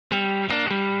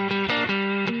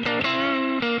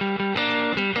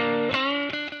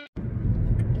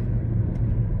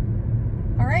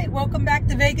welcome back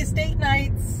to Vegas Date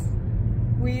Nights.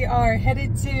 We are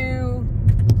headed to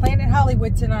Planet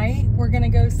Hollywood tonight. We're going to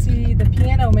go see The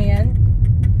Piano Man,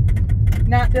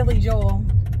 not Billy Joel.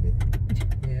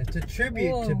 Yeah, it's a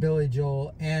tribute to Billy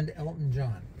Joel and Elton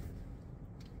John.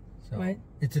 So what?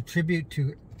 It's a tribute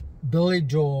to Billy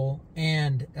Joel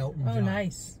and Elton John. Oh,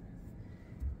 nice.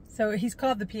 So he's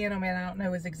called The Piano Man. I don't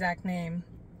know his exact name,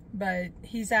 but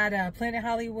he's at Planet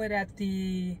Hollywood at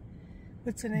the,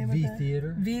 what's the name of that?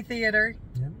 V-Theater. V-Theater.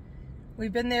 Yep.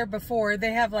 We've been there before.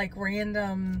 They have like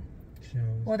random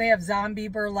shows. Well, they have zombie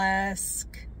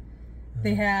burlesque.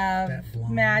 They have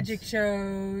magic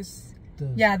shows.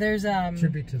 Yeah, there's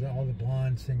tribute to all the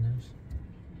blonde singers.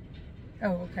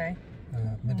 Oh, okay.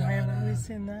 Madonna. Why haven't we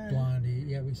seen that? Blondie.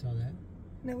 Yeah, we saw that.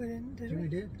 No, we didn't. Did we? We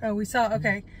did. Oh, we saw.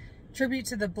 Okay. Tribute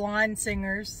to the blonde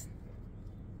singers.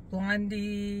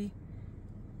 Blondie,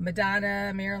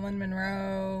 Madonna, Marilyn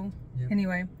Monroe. Yep.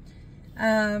 Anyway,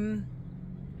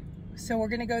 so we're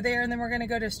gonna go there, and then we're gonna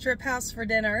go to Strip House for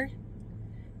dinner,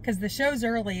 because the show's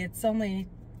early. It's only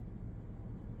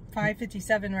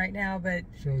 5:57 right now, but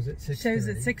shows at 6:30. Shows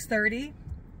at 6:30,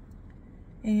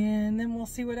 and then we'll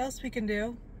see what else we can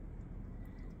do.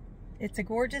 It's a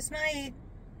gorgeous night.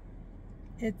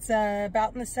 It's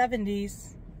about in the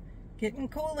 70s, getting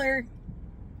cooler.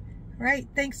 Right,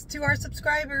 thanks to our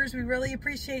subscribers. We really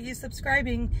appreciate you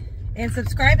subscribing, and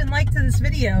subscribe and like to this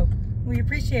video. We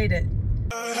appreciate it.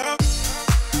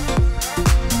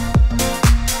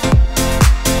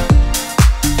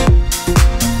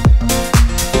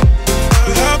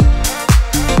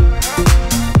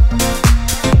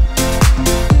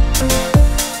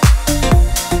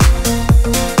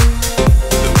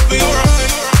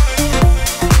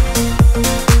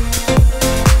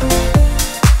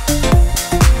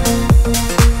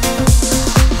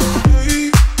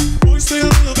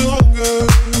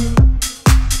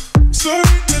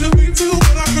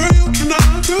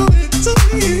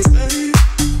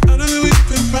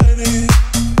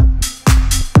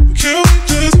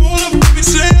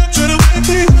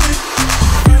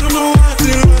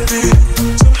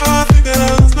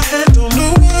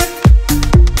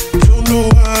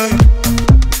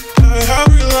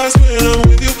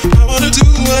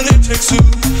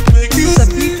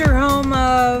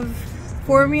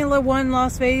 Formula One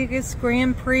Las Vegas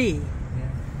Grand Prix.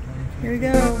 Here we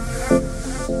go.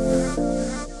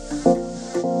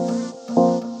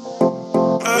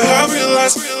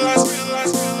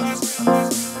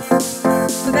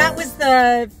 So that was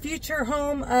the future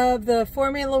home of the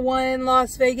Formula One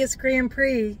Las Vegas Grand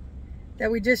Prix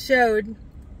that we just showed.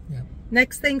 Yep.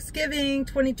 Next Thanksgiving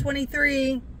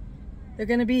 2023, they're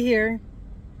going to be here.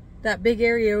 That big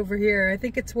area over here. I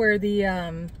think it's where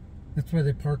the that's where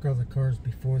they park all the cars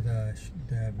before the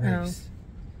race.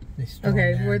 Oh.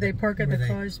 Okay, where they park all the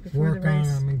cars before the race. Work on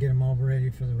them and get them all ready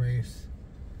for the race.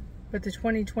 But the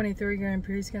 2023 Grand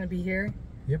Prix is going to be here?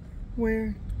 Yep.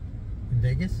 Where? In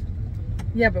Vegas.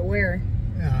 Yeah, but where?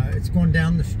 It's going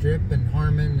down the Strip and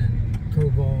Harmon and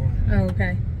Koval. Oh,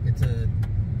 okay. So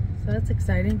that's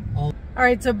exciting. All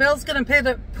right, so Bill's going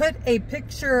to put a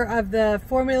picture of the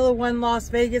Formula One Las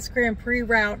Vegas Grand Prix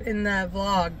route in the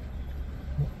vlog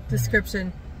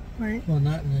description, right? Well,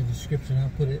 not in the description. I'll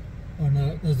put it. Oh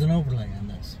no, there's an overlay on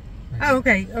this. Right. Oh,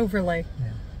 okay, overlay.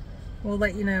 Yeah. We'll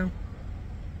let you know.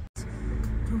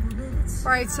 All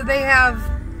right, so they have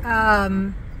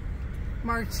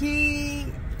Marquee.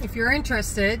 If you're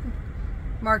interested,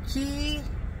 Marquee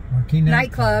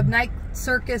Nightclub, Night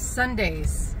Circus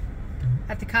Sundays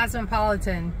at the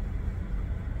Cosmopolitan.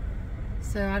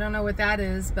 So I don't know what that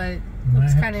is, but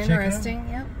looks kind of interesting.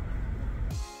 Yep.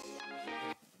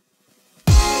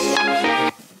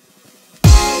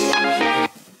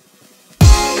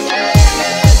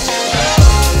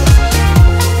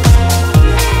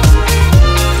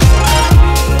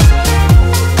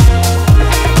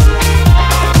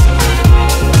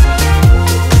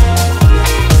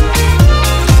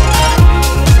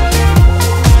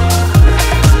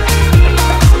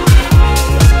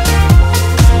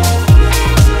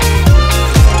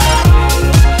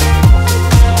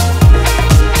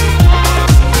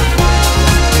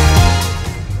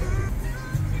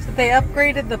 They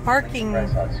upgraded the parking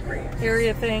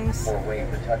area things,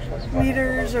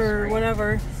 meters or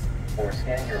whatever. Or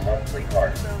scan your monthly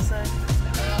card.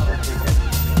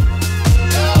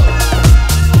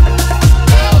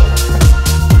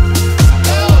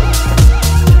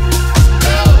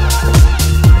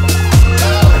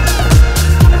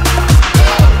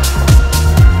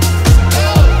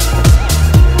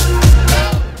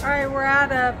 Alright, we're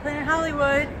at Planet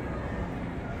Hollywood.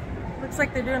 Looks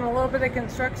like they're doing a little bit of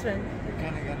construction.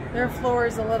 Their floor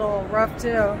is a little rough too.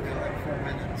 Like 4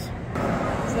 minutes.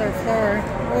 It's their floor.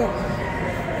 Oh,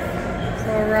 it's a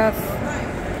little rough.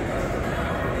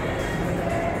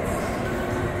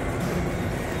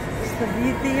 It's the V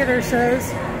Theater shows.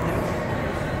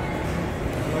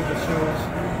 All the shows.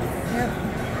 Yep.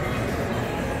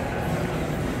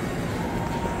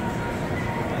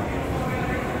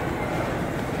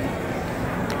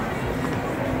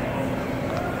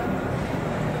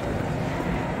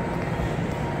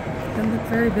 Doesn't look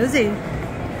very busy.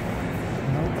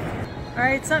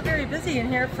 Alright, it's not very busy in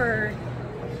here for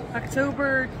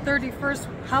October 31st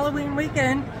Halloween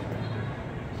weekend.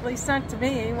 At least not to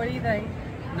me. What do you think?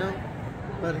 No,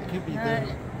 but it could be good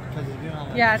because they're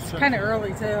doing yeah, it's kind of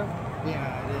early too.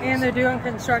 Yeah, it is. And they're doing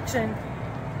construction,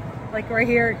 like right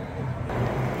here.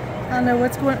 I don't know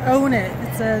what's going to own it.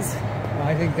 It says. Well,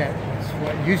 I think that's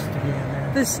what used to be in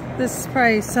there. This is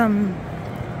probably some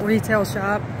retail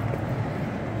shop.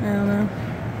 I don't know.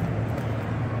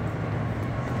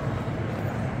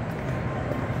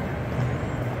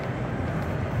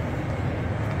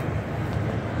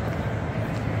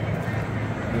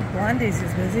 Blondie's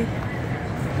is busy. Look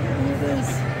at this.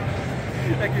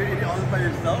 Like you're eating all this by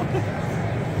yourself?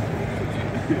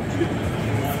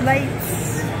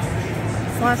 Lights.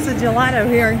 There's lots of gelato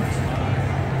here.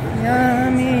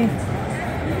 Yummy.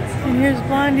 And here's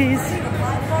Blondie's.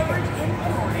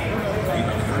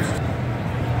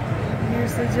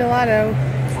 Here's the gelato.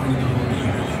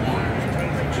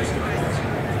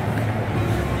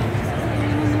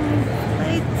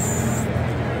 Lights.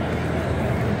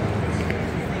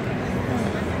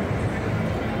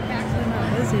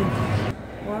 Busy.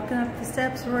 Walking up the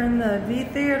steps, we're in the V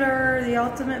Theater, the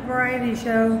Ultimate Variety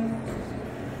Show.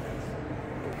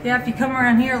 Yeah, if you come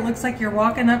around here, it looks like you're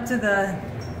walking up to the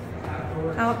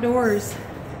outdoors.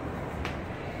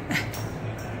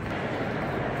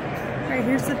 Alright,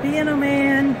 here's the Piano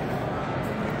Man.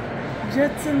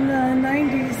 Jets in the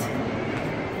 90s.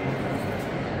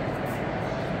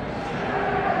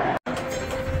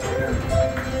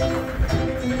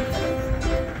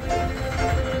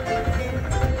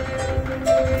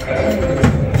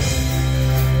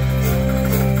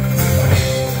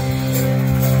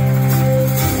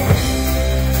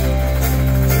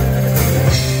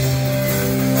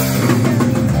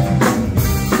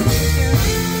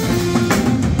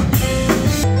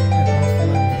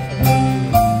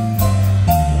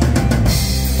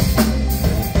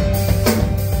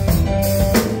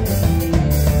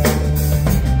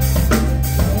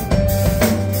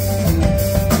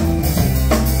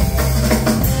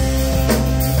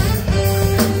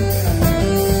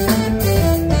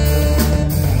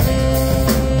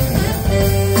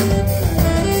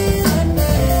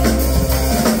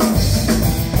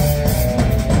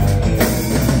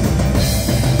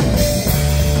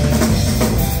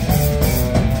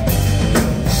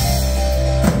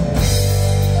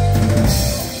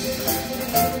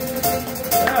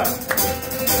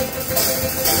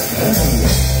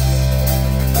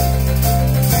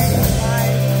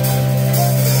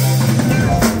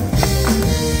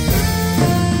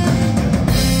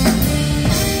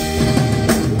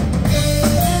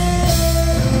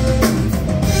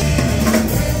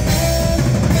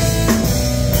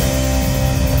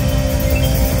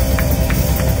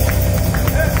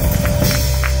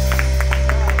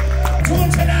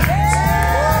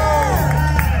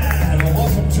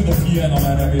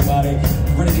 Everybody,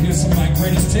 ready to hear some of my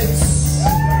greatest hits?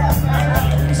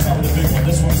 We're going to start with a big one.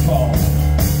 This one's called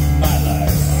My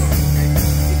Life.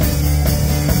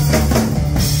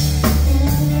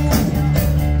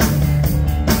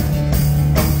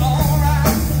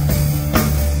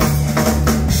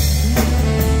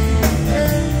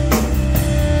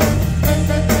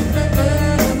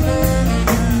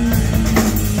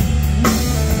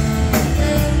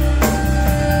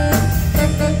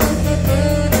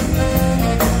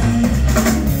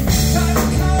 Time to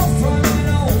call from an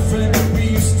old friend we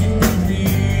used to be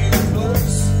real close.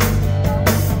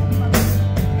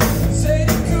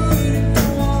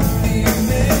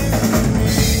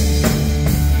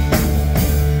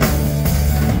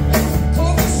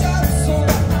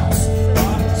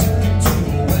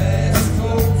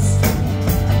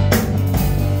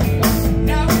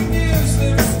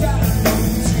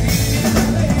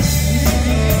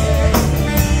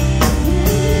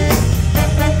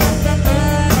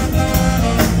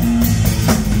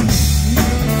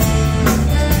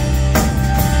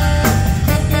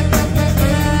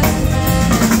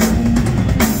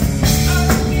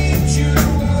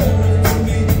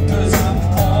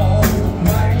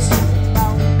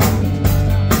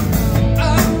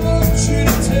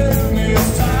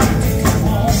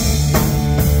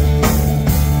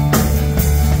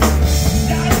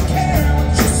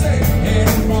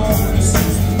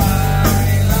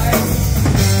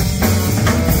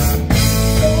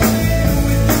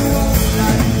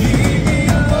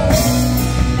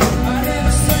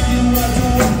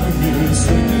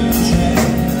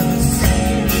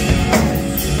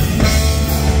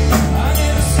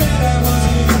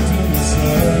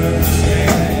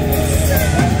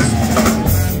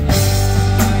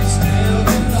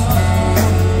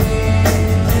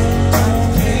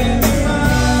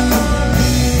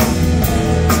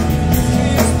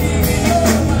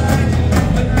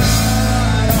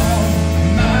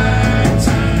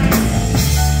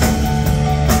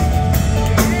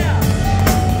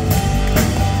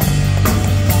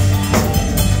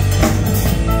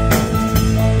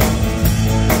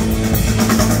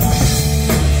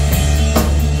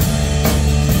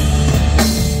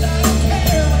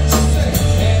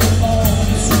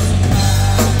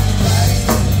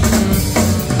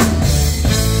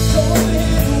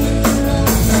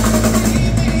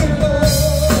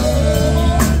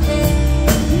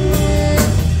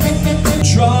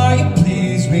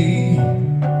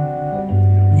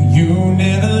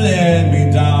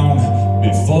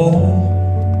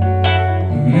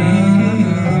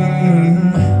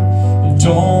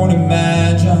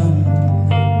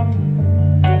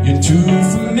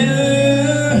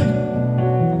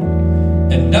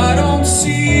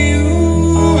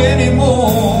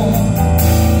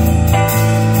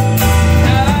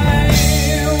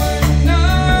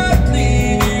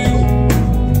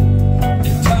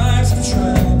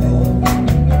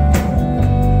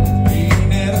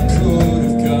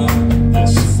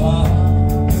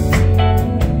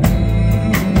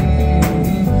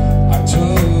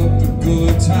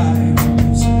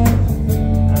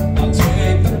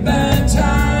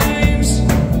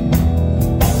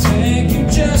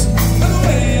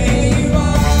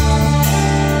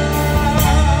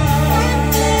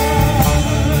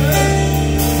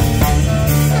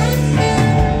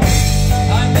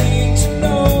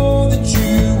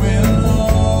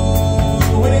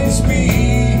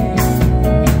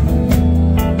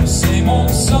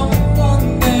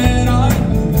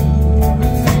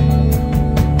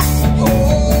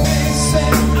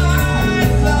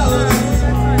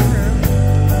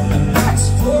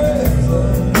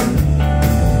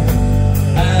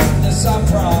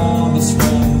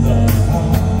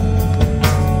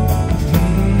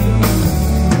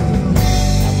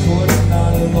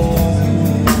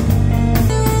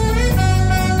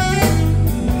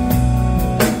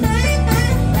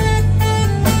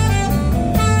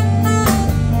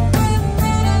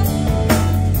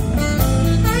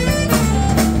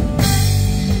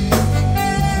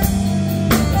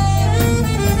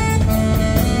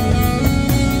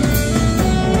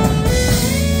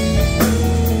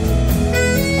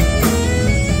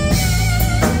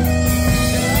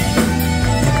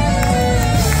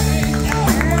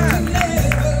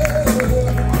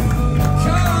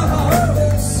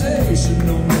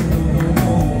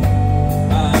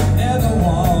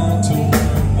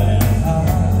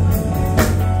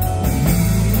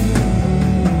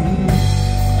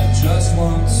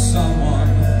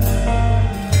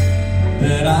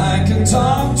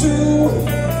 talk to.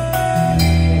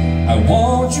 I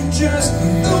want you just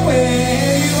the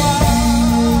way you are.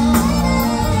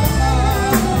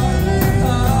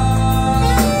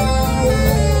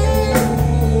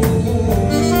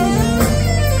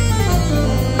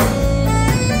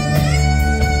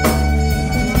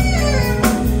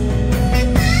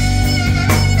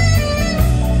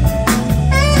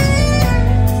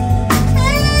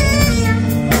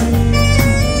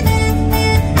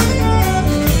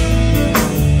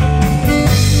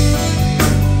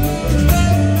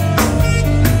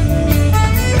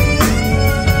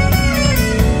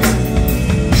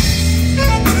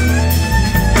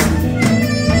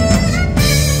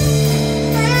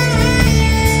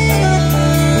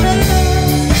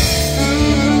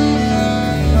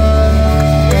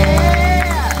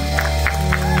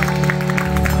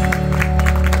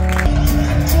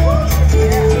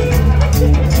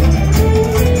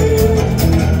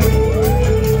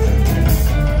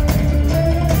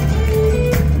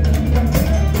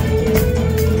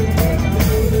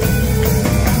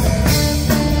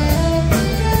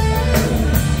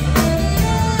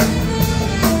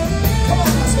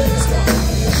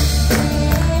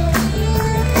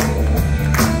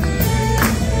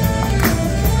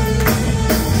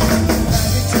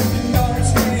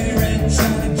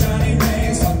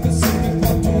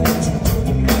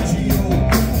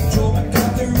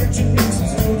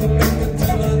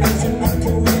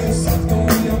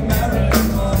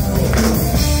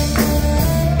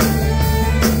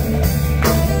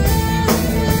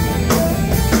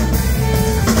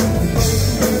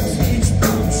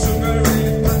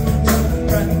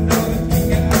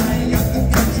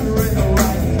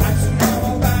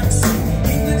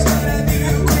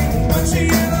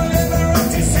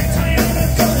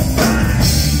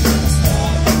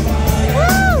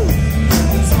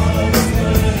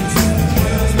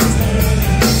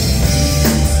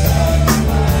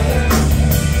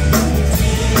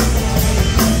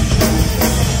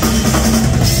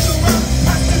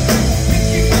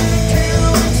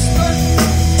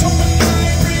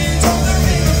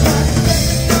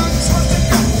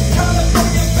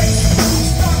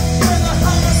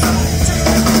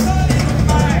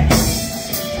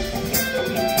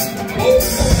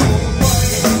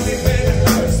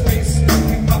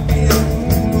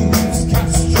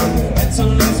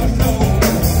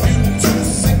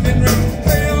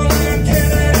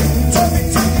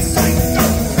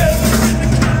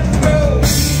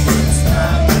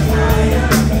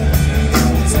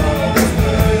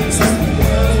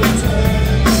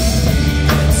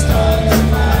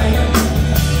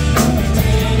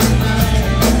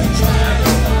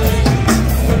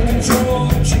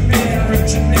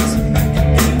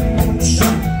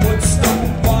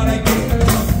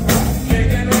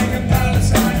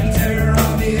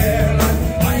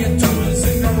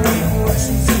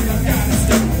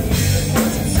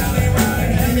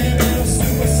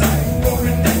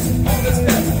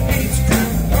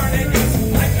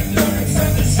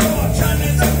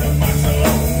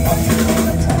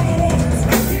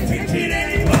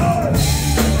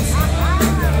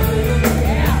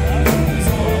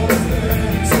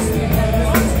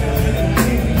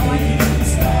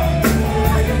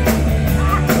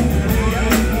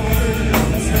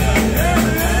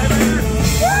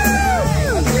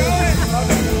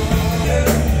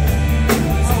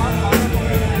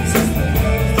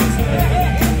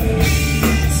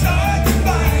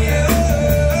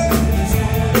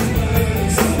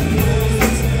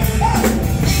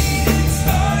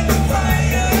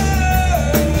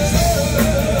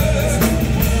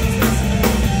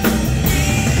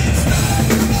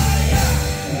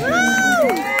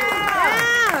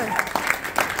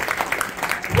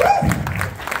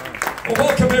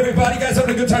 Everybody, you guys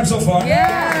having a good time so far?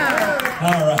 Yeah!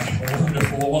 All right,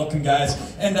 wonderful. Well, welcome,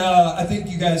 guys. And I think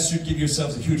you guys should give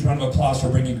yourselves a huge round of applause for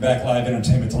bringing back live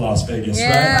entertainment to Las Vegas, right?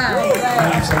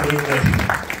 Absolutely.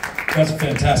 That's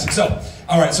fantastic. So,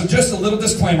 all right, so just a little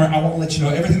disclaimer. I want to let you know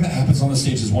everything that happens on the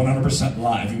stage is 100%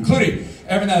 live, including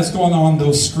everything that's going on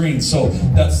those screens. So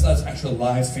that's actually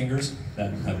live fingers,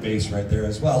 that bass right there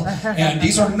as well. And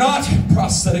these are not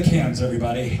prosthetic hands,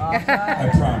 everybody. I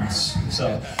promise.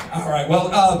 So, all right, well,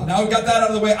 now we've got that out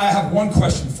of the way. I have one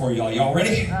question for y'all. Y'all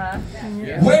ready?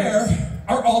 Yeah. Where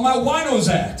are all my winos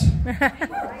at?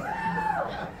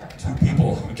 2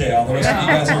 people. Okay, all the rest of you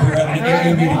guys are here at an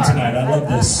AA meeting tonight. I love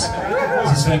this.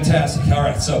 This is fantastic. All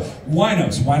right, so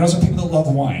winos. Winos are people that love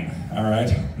wine. All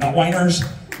right, not winers,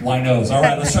 winos. All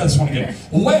right, let's try this one again.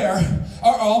 Where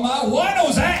are all my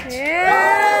winos at? Yeah!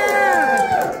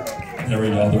 There we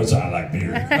go. Those I like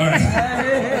beer. All right.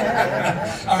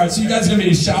 All right, so you guys are going to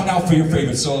be shouting out for your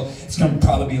favorites. So it's going to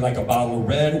probably be like a bottle of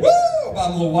red, woo, a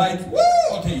bottle of white, woo.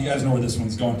 Okay, you guys know where this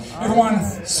one's going. Everyone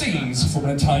sings from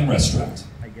an Italian restaurant.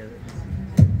 I get it.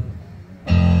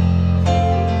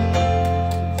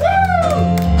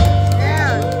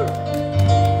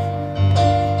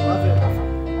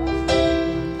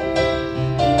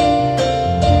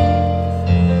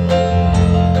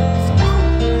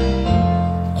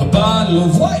 A bottle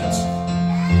of white,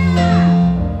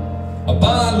 a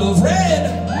bottle of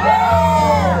red,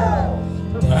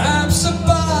 perhaps a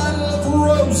bottle of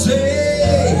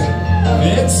rosé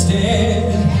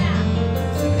instead.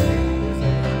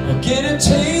 Get a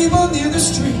table near the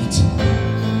street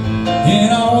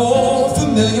in our old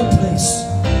familiar place.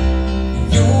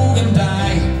 You and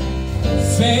I,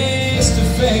 face to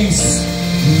face.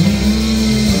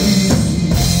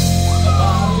 A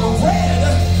bottle of red,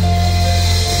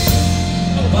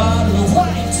 a bottle of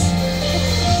white.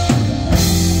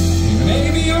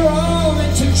 Maybe you're all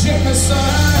into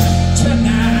Jameson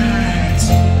tonight.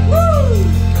 Woo!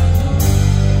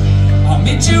 I'll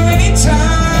meet you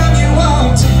anytime you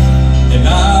want in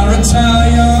our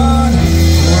Italian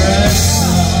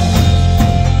restaurant.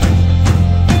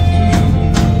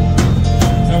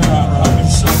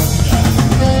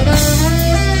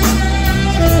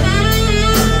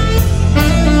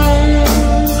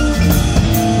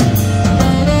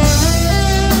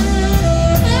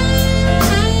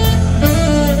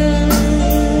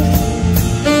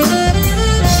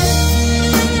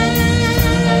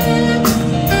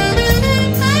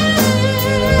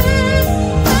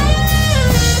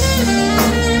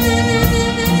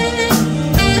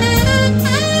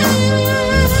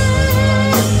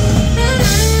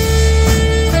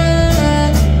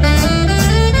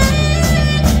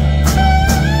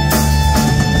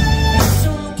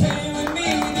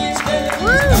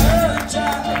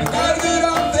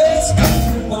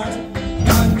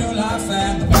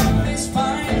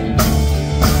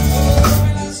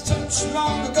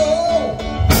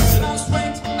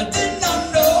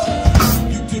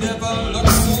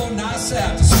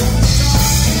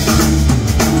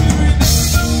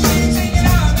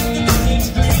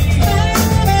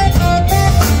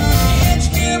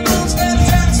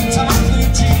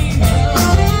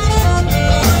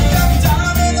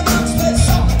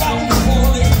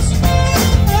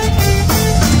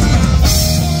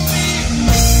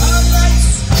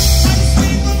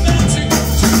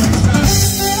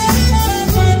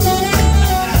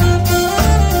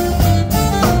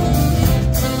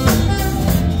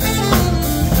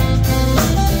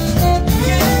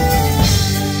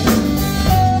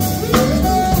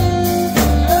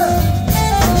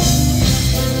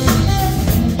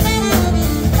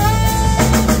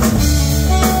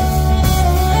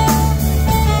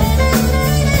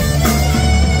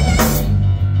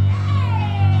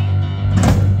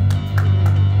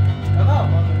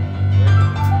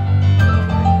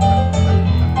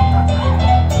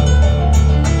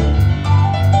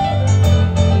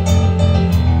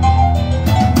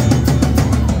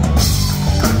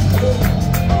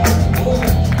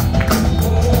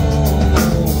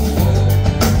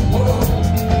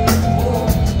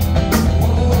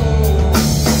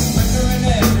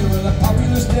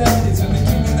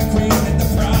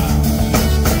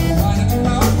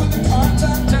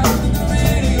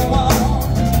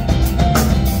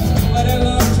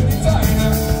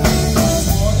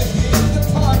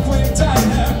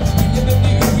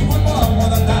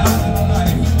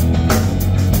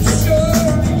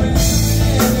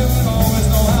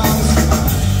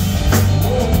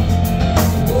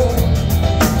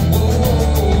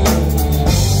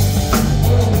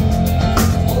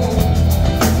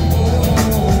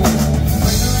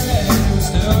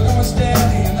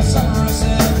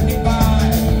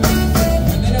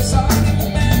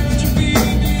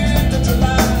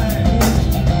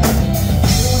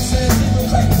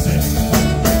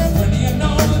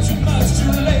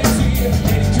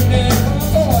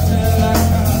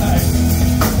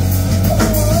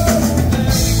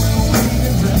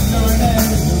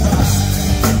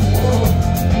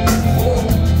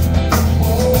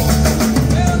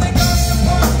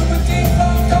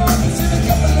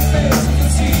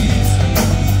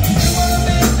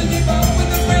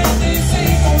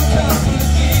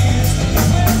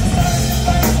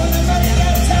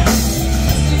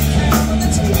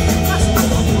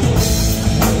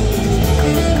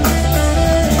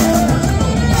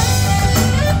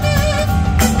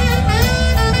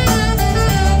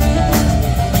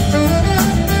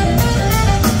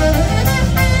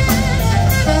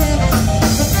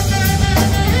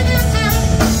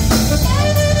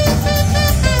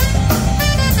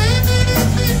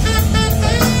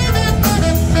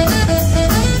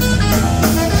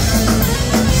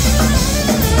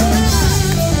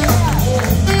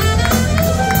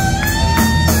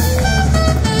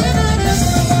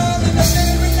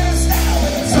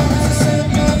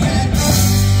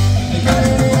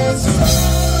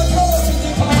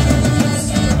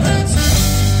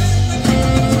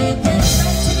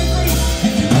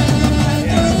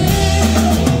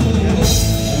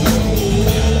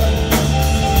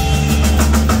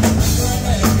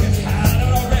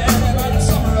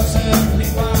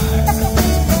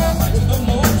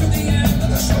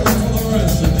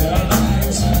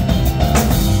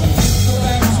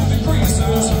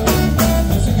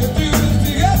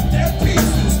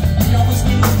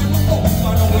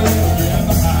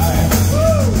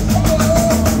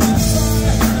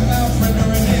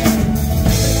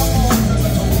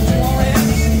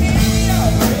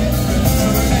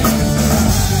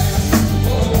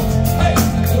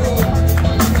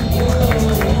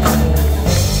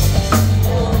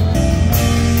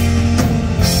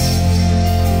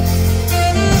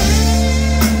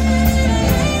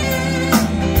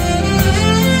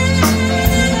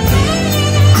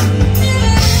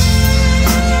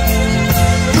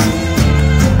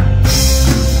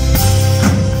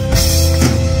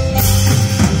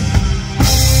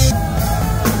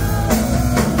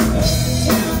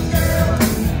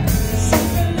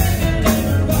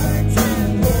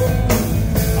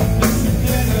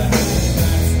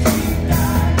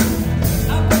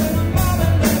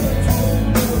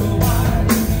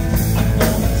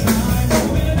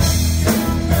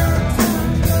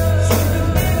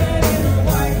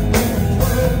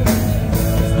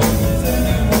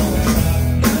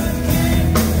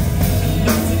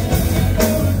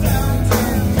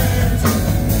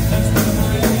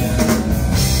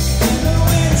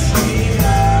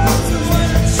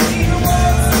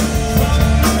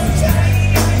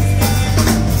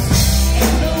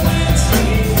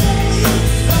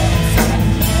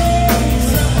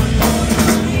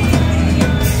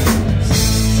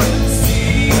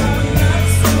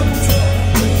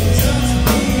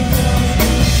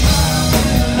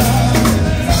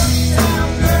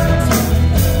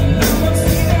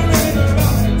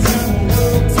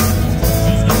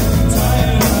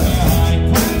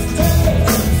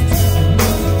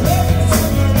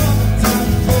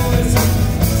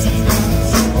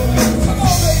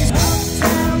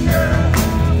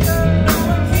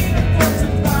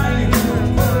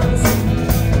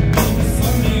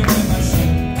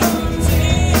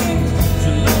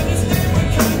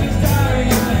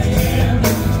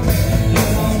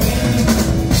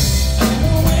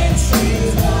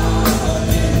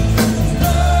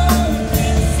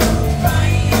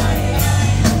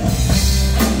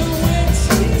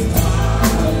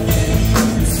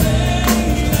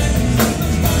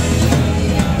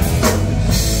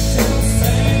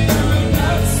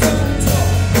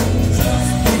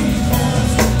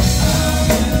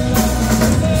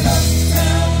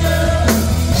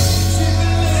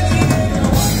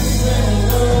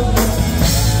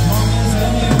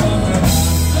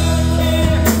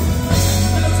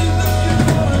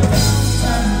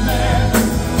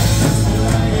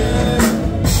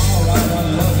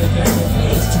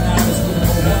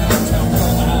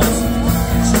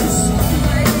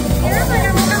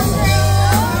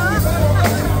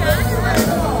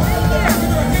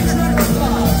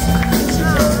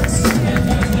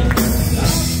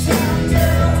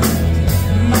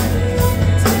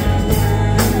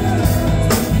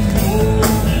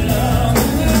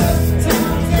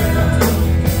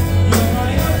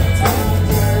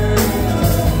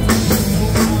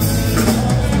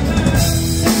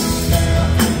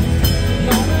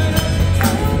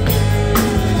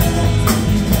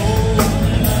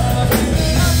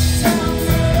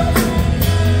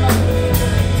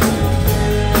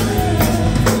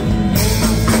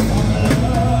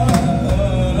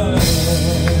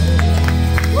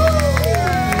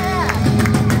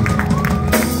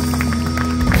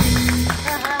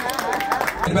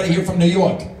 New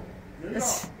York? New York.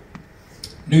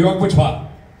 New York, which part?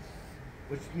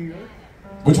 Which New York?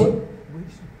 Which one?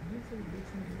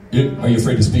 Are you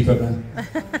afraid to speak up now?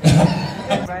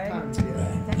 Right.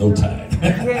 Low tide.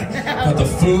 But the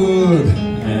food.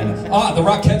 And, the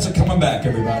Rockettes are coming back,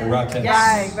 everybody. Rockettes.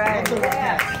 Right, right.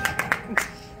 Yeah.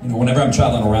 You know, whenever I'm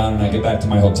traveling around and I get back to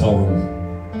my hotel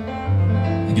room,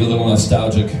 I get a little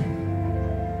nostalgic.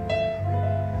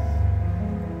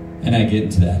 And I get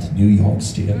into that New York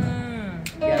state of mind.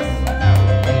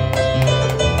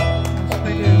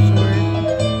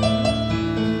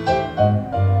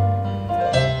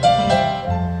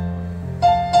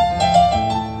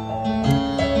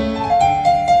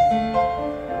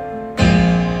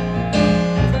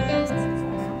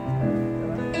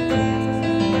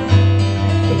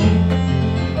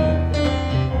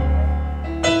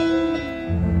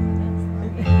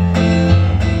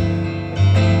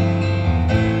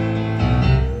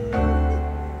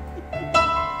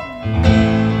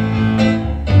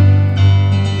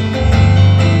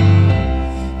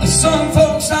 Some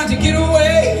folks like to get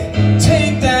away,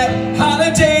 take that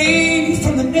holiday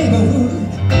from the neighborhood.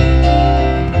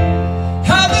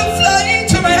 Have a flight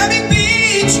to Miami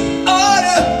Beach or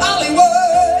to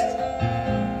Hollywood.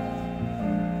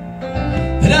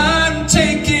 But I'm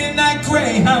taking that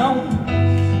Greyhound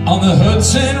on the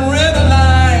Hudson River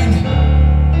line.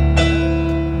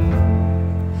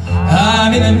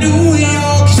 I'm in a New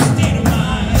York state of mind.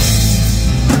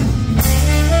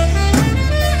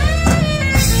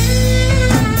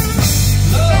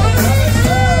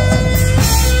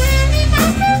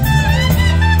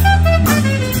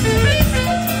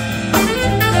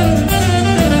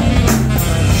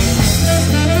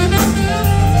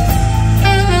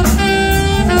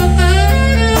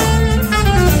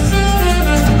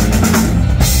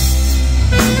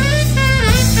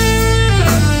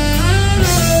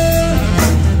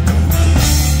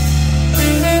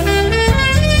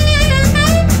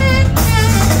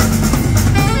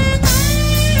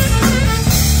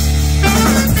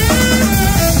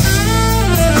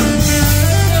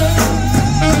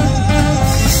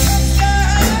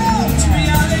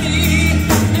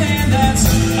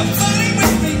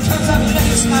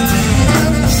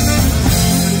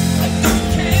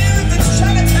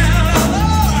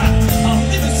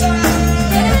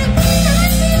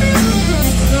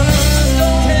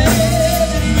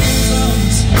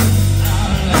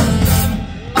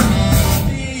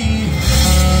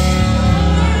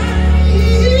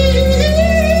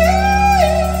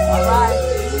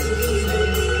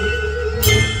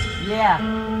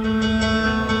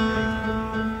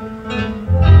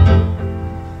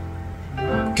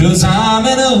 Cause I'm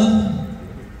in a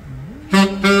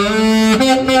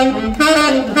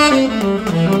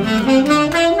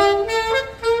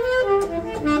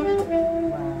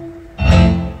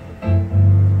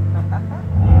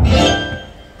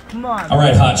Come on. All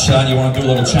right, hot shot, you want to do a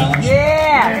little challenge?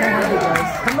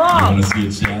 Yeah. Come on. You want to see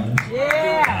a challenge?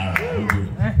 Yeah. All right, we'll do it.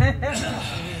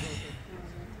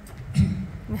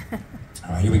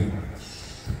 All right, here we go.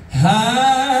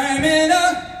 I'm in a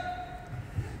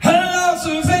lots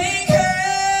of vacation.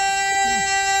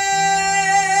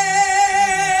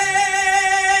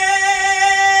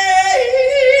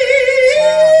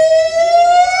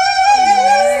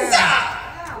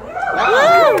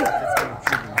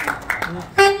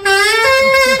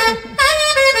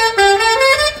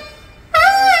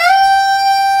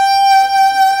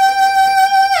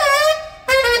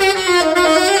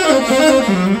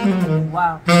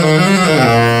 Wow.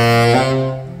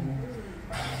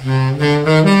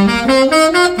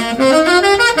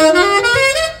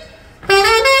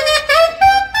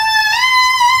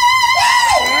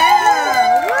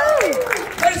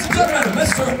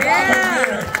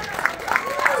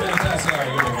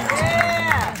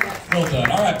 Well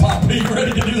done. All right, Pop, are you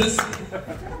ready to do this?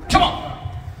 Come on.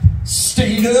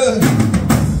 State of...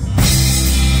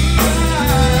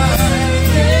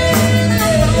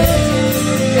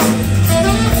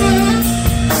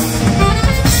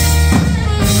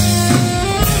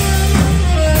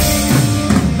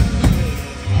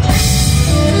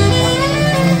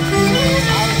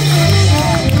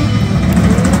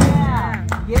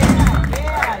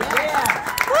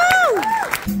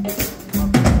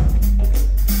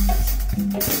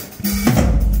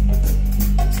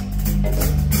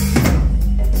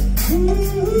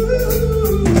 Ooh.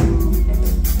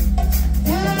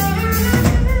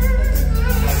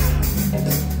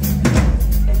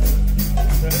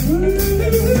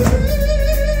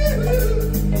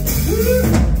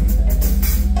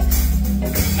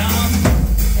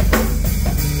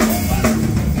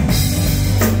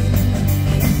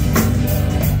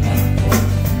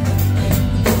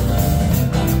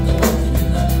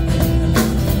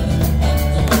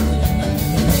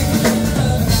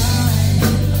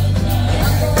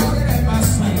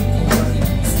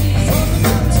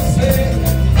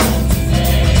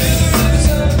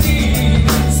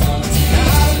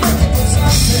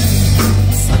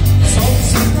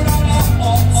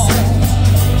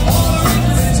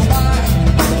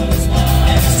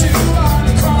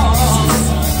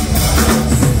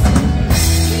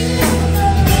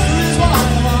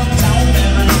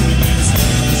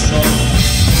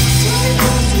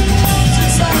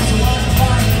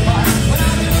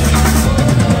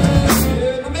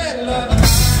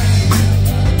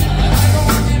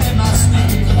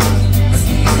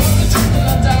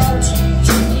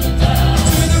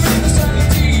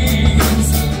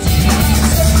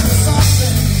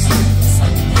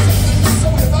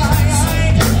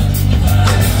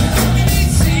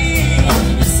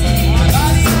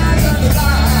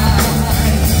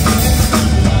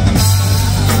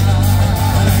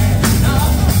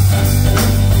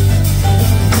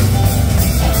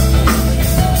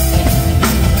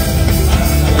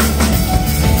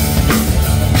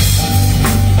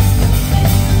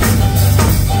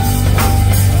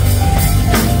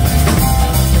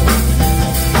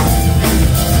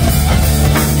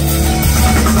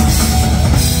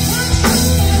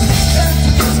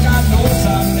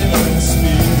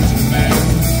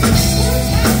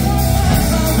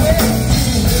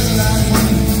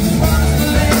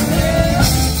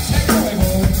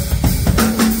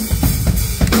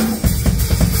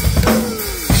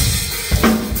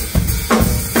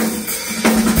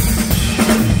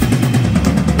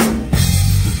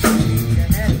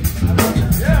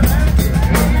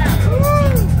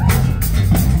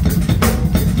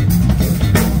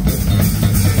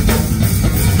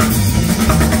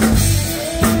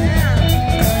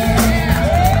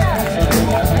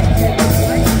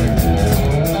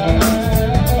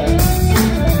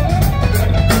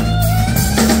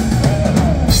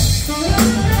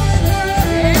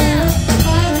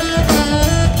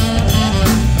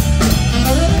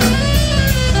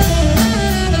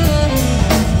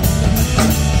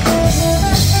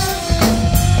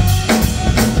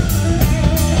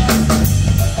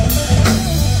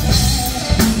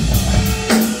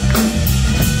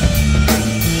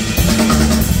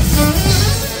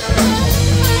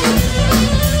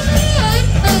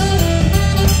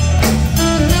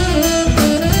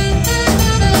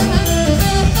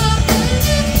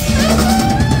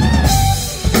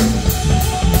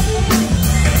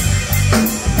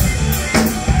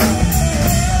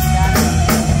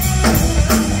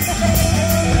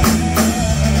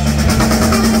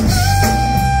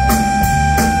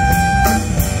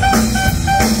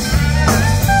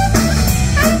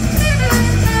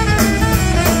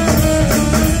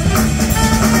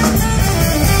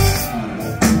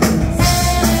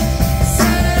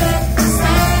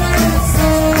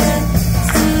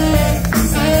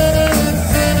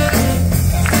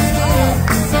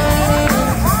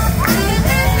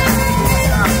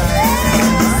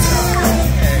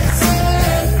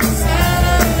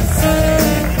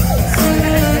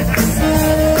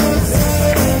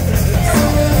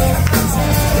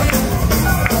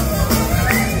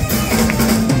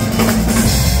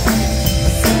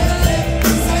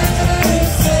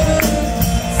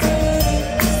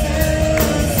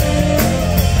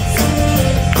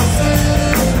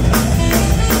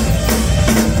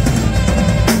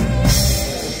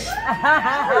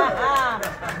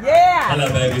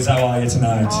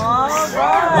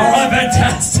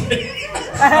 Fantastic.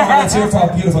 All right, let's hear it for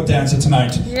our beautiful dancer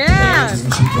tonight. Yeah.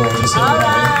 Isn't she gorgeous? All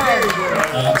right.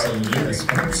 Absolutely.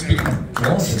 Speaking of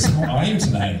gorgeous, how are you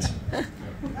tonight?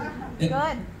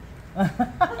 Good.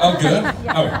 Oh, good?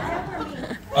 Oh.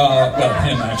 Well,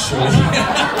 him, actually.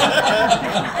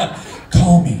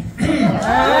 Call me.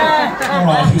 All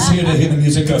right, who's here to hear the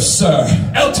music of Sir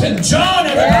Elton John,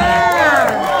 everybody?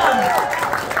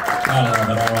 I love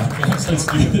it. All right, let's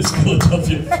do this,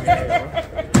 Philadelphia.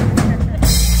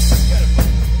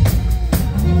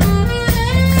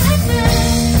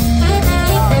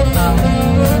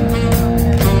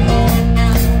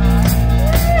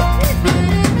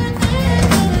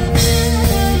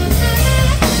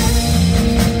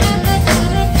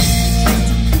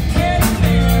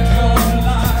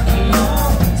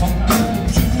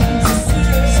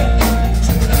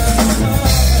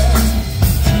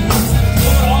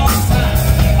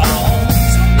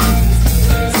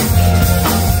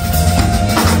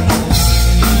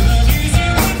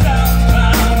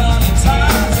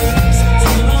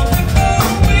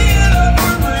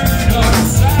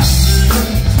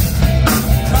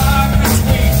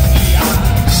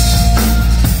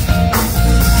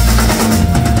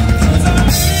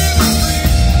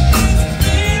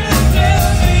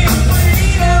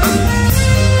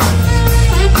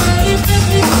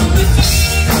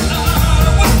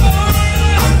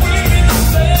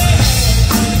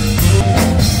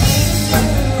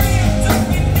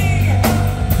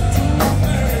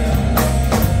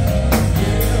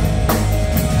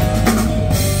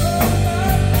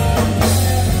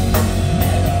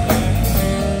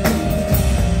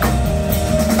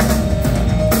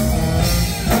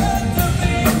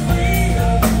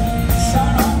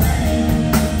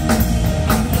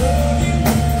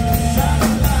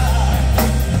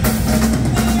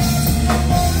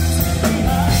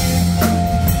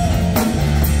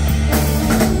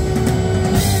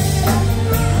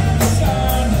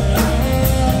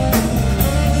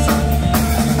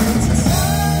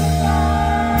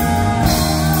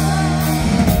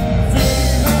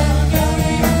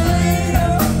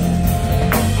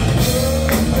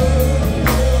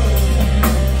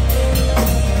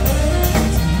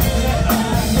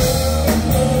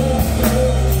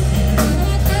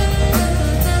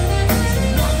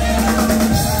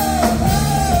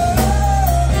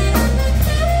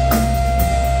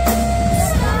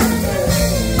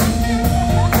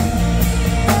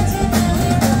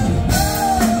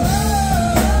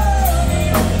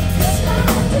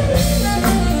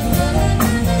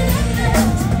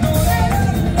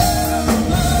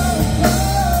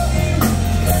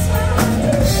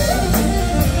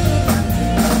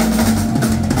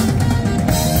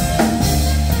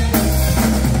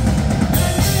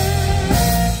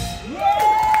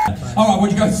 All right, what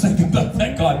do you guys think about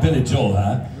that guy, Billy Joel,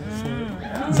 huh?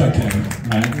 It's okay,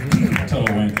 right?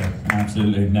 Total wanker,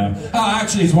 absolutely, no.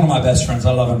 Actually, he's one of my best friends.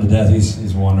 I love him to death.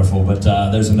 He's wonderful. But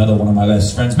there's another one of my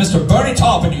best friends, Mr. Bernie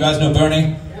Taupin. You guys know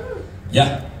Bernie?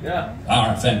 Yeah? Yeah. All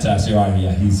right, fantastic. All right,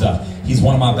 yeah, he's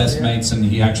one of my best mates, and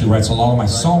he actually writes a lot of my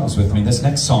songs with me. This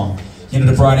next song, he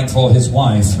ended up writing for his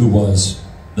wife, who was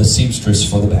the seamstress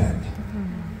for the band.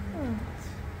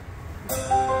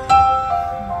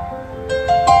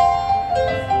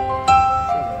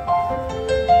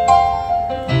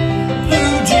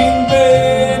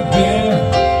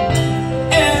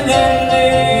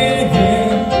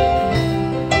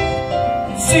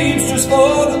 Seamstress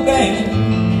for the band,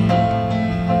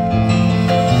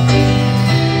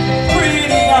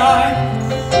 pretty eye,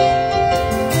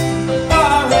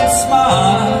 pirate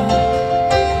smile.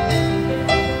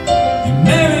 You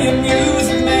marry a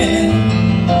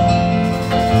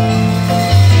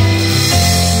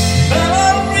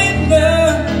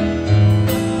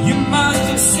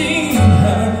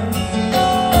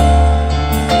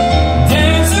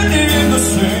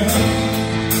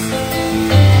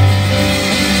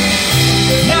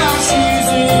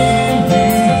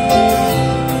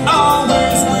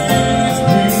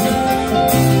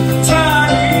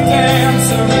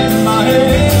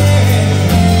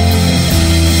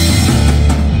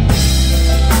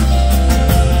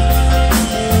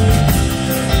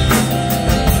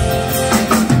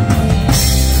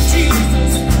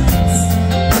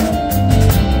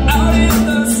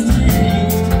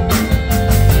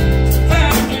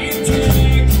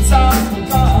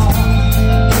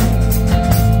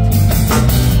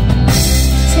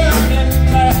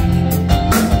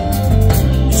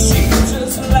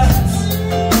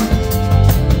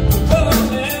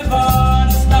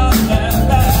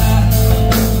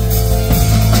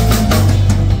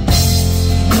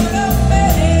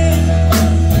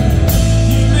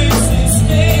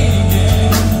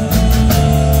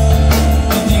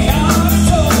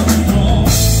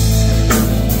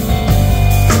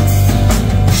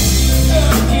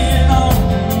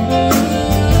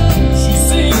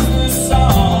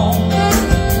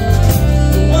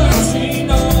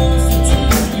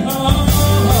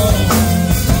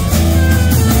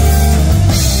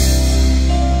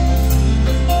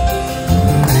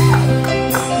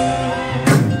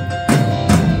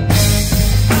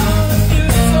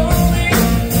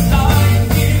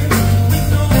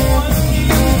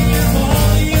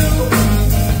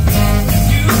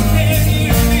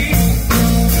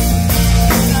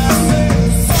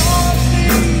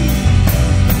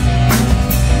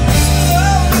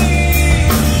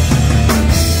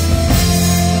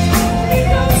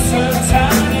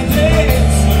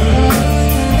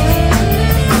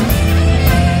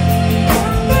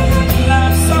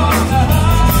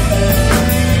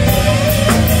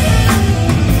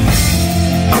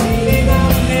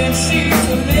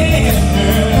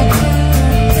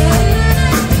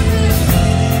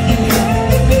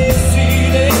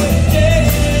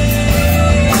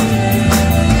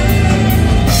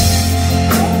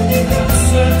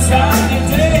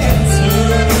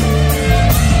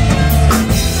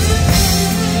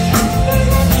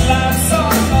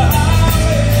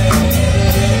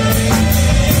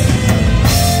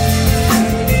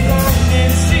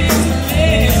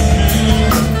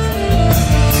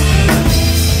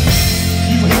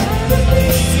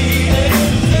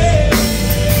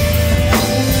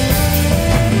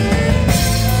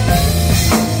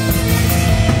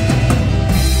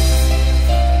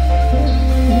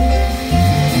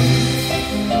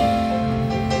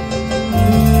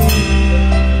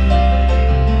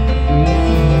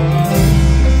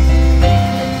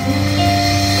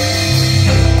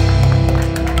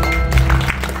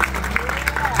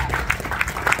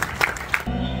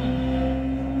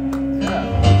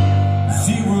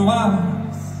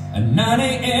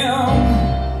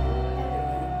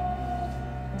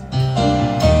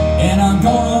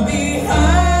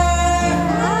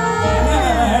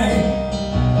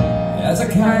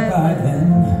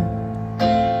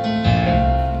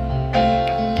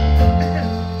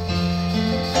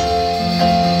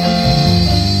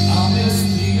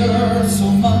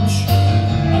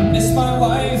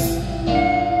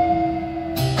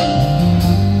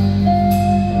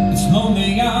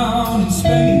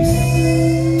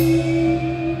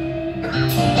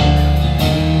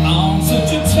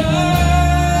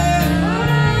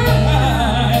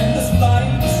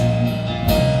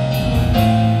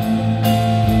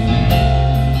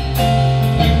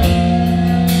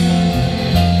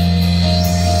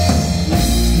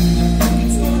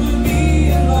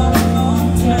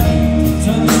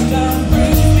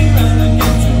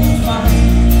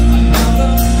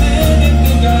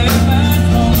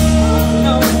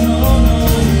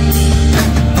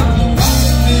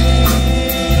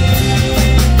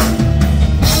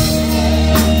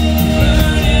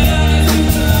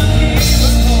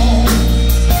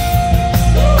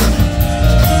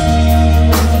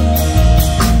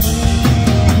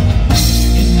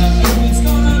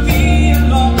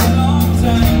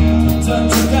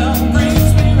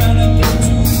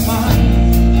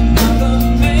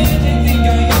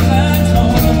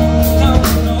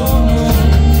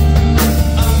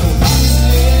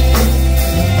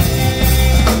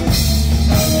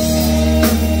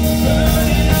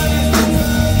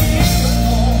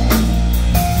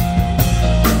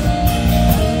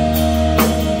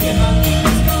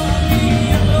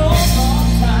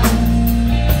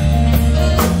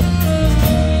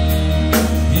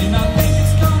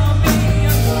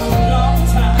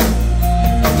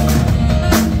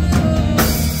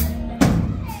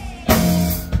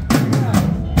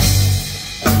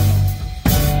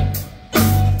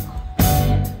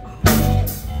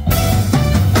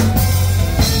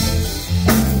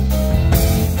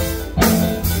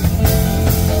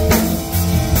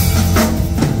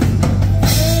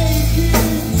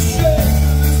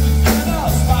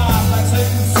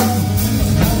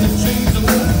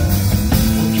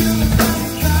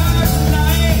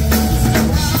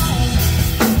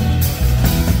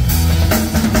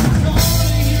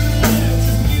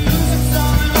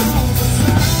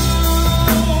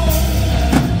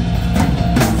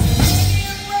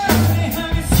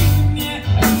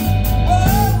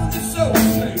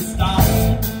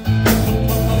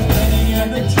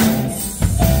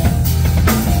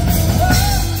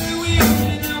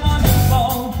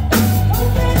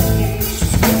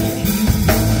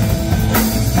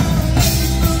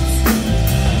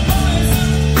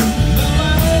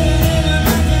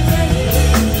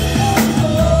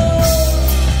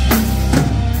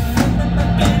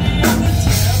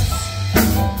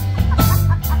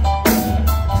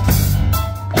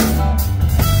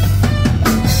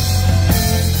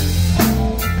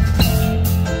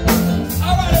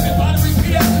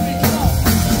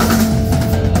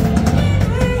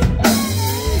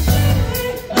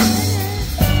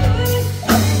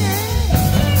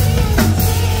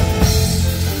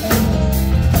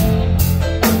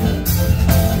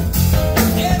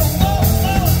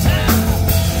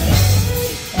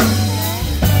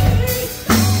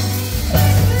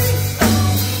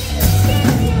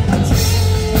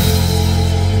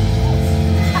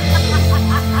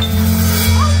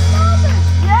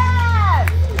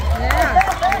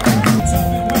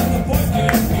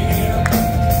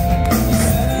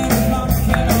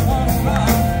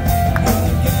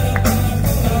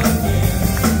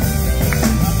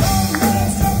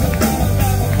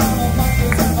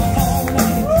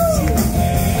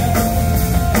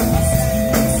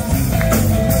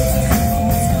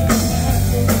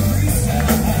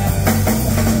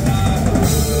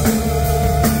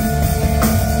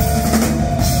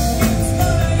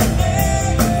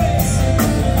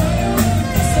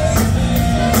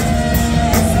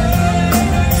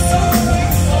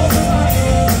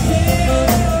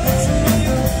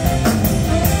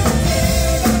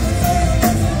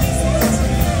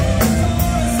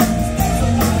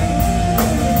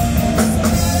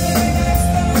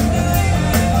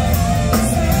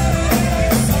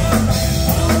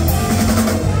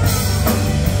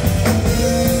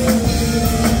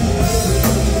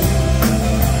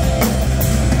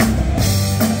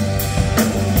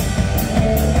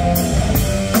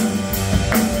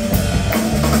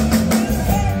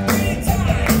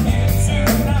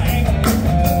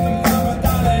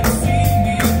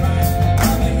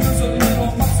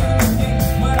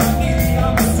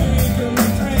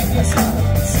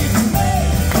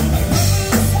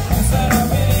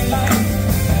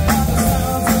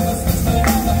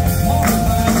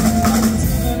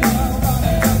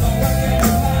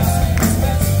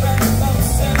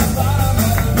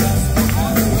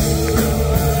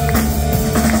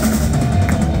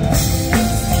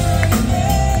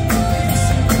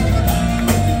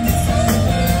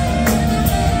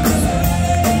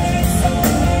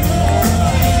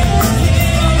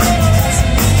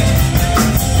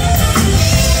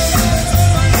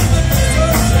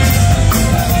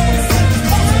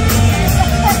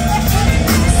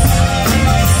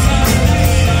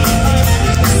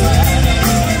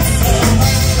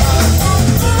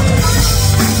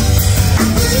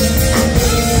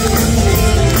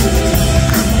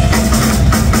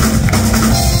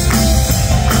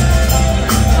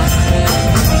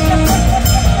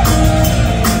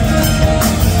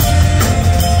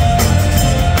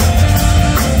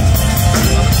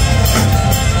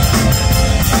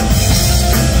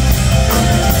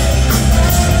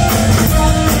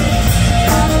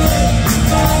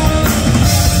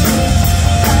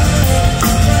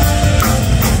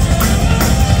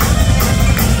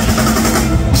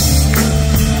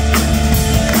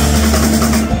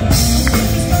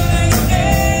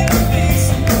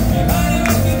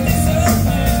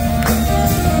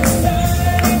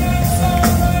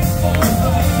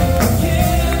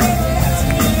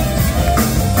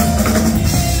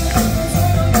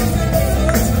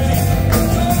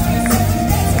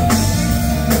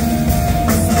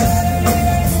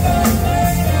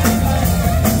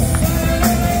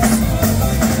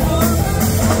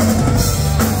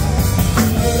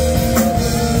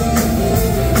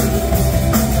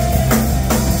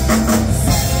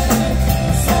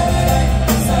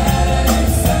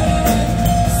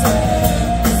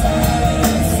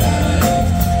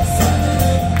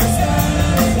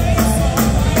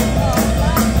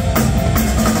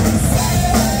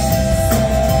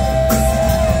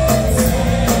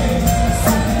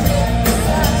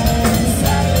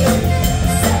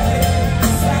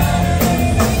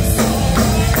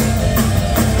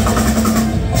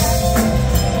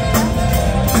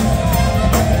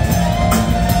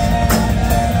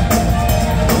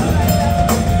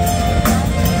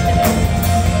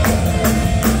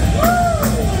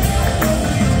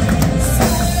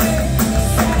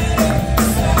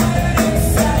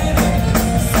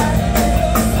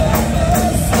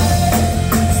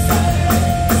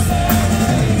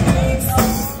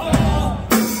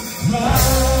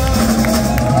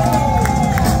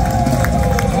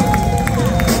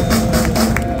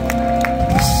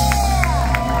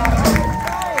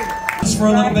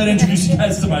bit introduce you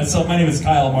guys to myself. My name is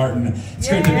Kyle Martin. It's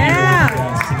great to be here with you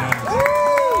guys tonight.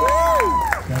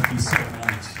 Thank you so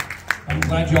much. I'm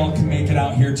glad you all can make it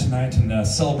out here tonight and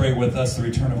celebrate with us the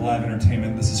return of live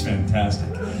entertainment. This is fantastic.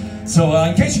 So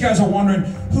in case you guys are wondering,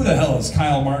 who the hell is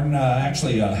Kyle Martin?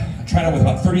 Actually, I tried out with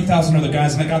about 30,000 other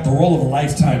guys, and I got the role of a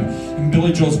lifetime in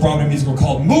Billy Joel's Broadway musical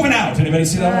called Moving Out. Anybody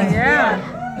see that one?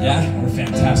 Yeah. Yeah, we're a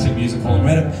fantastic musical. We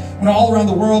went all around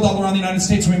the world, all around the United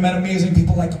States, and we met amazing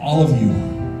people like all of you.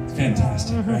 It's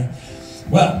fantastic, right?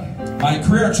 Well, my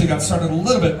career actually got started a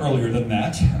little bit earlier than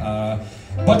that.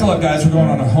 Buckle up, guys. We're going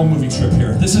on a home movie trip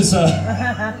here. This is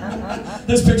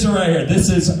this picture right here. This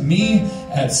is me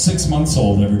at 6 months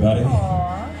old, everybody.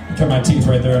 Look at my teeth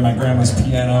right there on my grandma's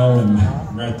piano, and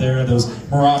right there, those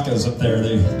maracas up there.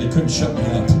 They couldn't shut me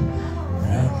up.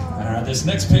 All right. This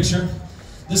next picture.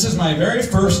 This is my very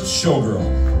first showgirl.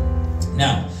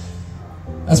 Now,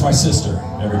 that's my sister,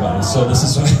 everybody. So this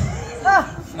is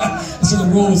so the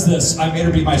rule is this: I made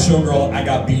her be my showgirl. I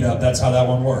got beat up. That's how that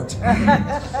one worked.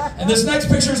 And this next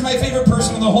picture is my favorite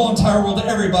person in the whole entire world.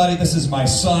 Everybody, this is my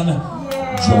son,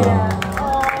 Joel.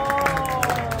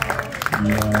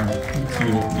 Yeah,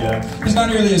 cute. Yeah, he's not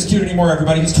nearly as cute anymore.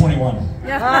 Everybody, he's 21.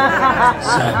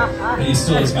 So he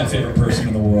still is my favorite person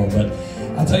in the world, but.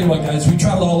 I'll tell you what, guys, we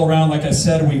traveled all around. Like I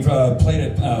said, we've played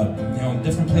at in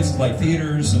different places like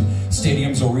theaters and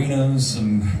stadiums, arenas,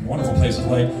 and wonderful places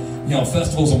like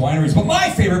festivals and wineries. But my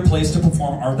favorite place to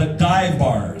perform are the dive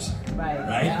bars.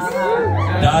 Right?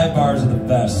 Dive bars are the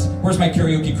best. Where's my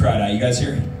karaoke crowd at? You guys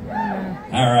here?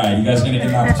 All right, you guys are gonna get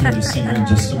an opportunity to sing here in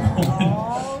just a moment.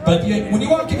 But when you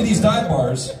walk into these dive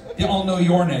bars, they all know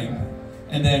your name,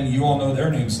 and then you all know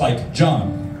their names, like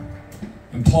John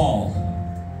and Paul.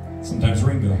 Sometimes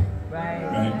Ringo.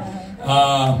 Right.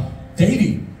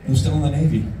 Davey, who's still in the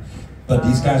Navy. But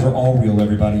these guys are all real,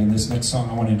 everybody. And this next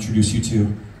song I want to introduce you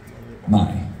to,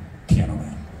 My Piano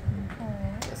Man.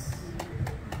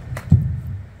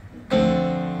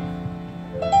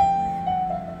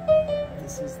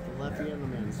 This is the Lefty and the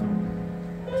Man song.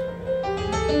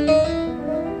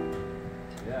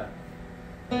 Yeah.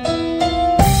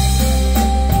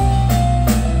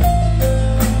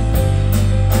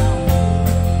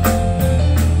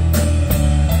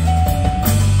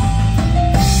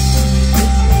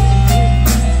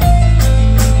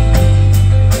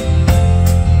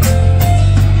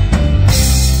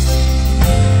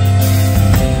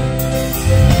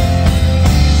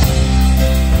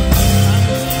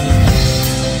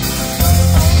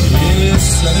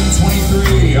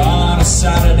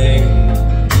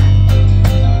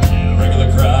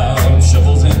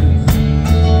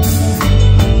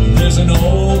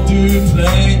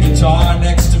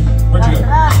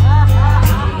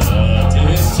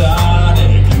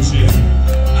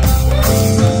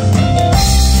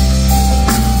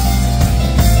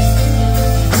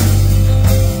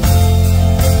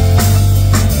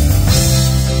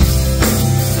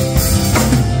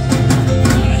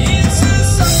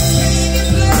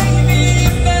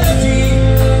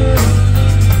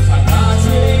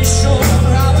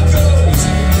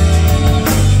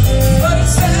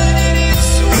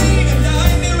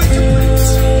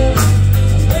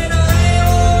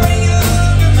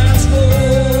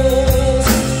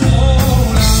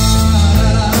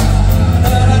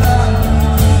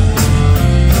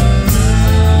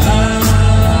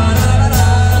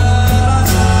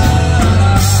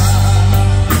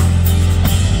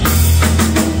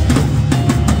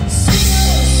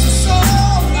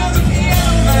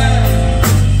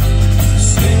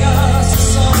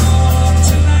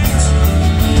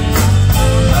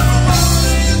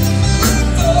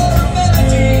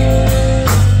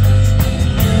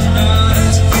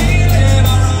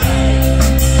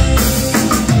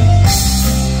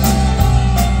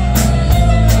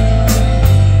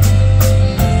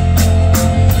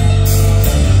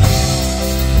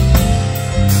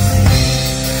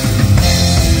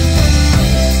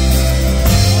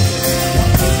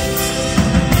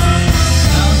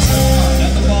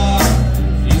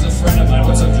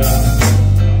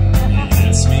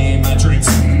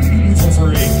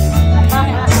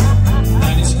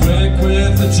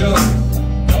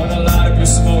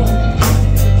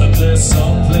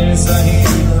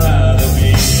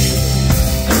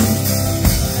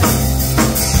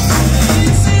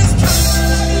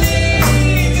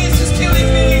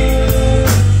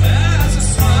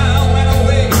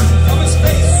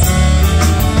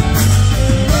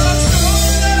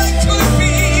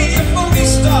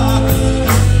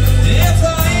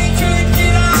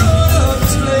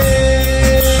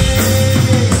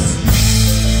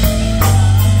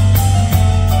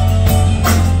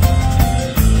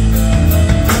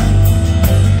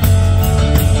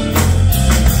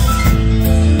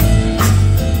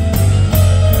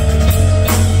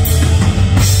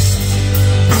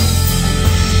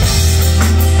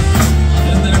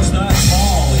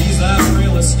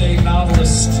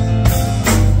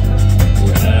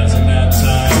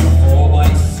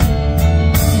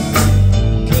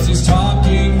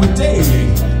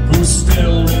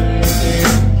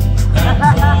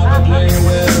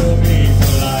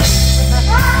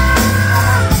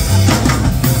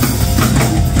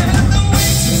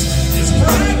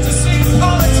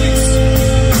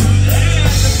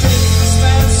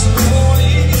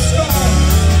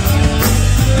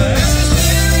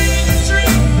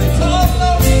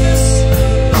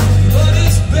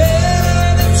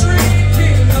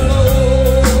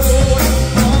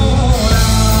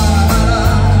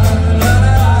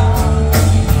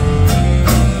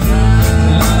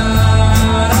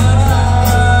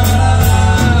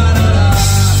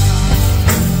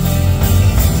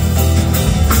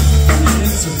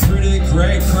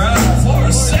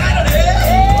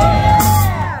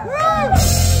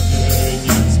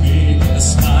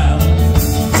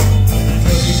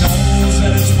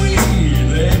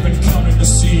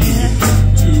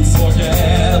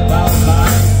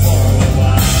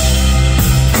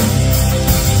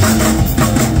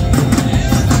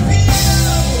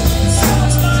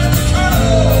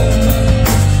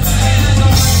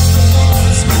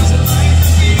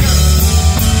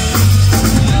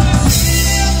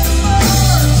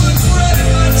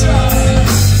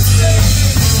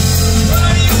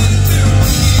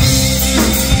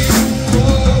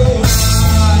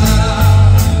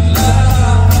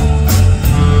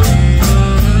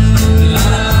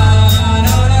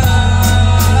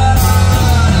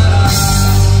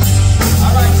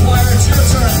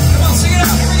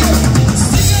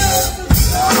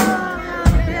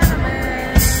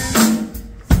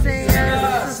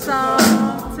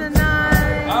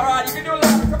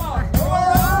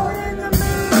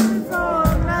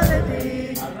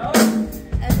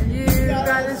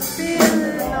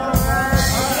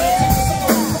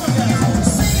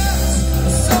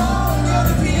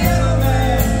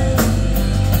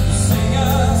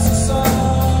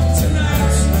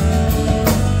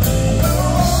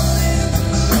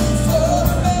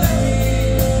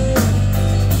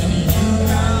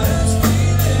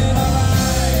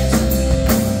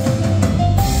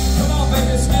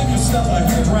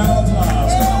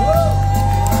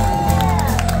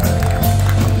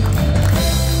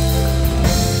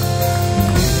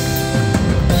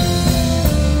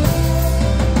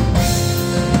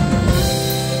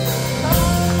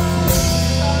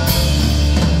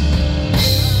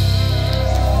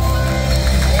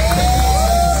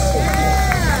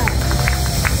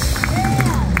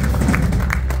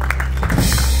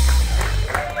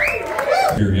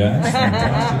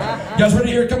 fantastic. You guys ready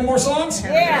to hear a couple more songs?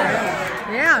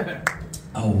 Yeah. Yeah.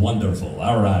 Oh, wonderful.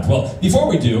 All right. Well, before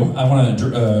we do, I want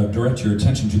to direct your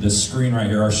attention to this screen right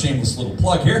here, our shameless little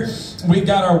plug here. We've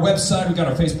got our website, we've got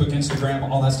our Facebook, Instagram,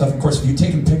 all that stuff. Of course, if you've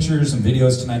taken pictures and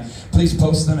videos tonight, please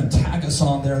post them and tag us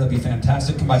on there. That'd be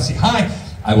fantastic. Come by, say hi.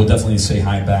 I will definitely say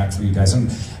hi back for you guys.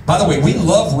 And by the way, we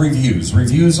love reviews.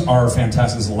 Reviews are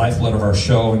fantastic. It's the lifeblood of our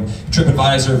show. And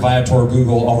TripAdvisor, Viator,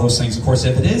 Google, all those things. Of course,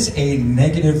 if it is a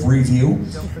negative review,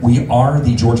 we are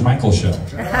the George Michael Show.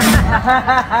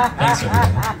 Thanks,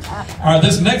 everybody. All right,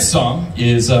 this next song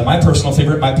is my personal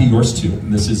favorite. It might be yours, too.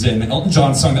 And this is an Elton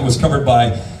John song that was covered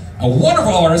by a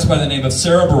wonderful artist by the name of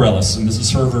Sarah Bareilles. And this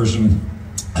is her version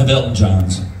of Elton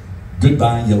John's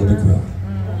Goodbye, Yellow Brick Road.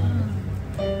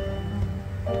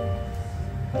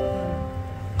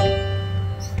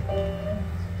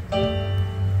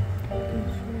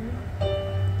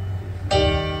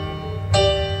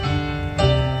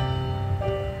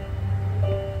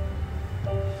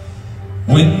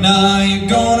 When are you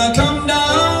gonna come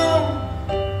down?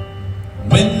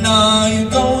 When are you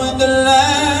going to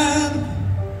land?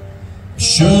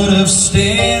 Should have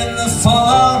stayed in the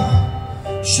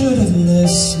farm. Should have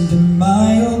listened to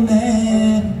my old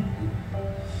man.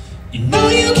 You know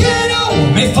you can't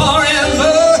hold me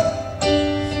forever.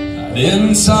 I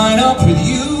didn't sign up with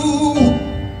you.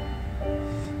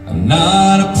 I'm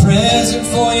not a present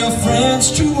for your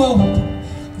friends to open.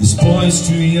 This boy's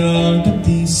too young to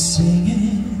be singing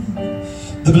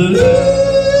the blues.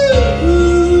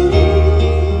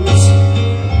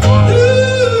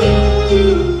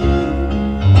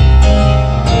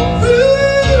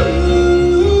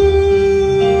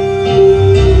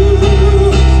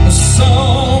 A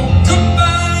song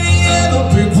goodbye to Yellow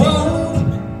Brick Road,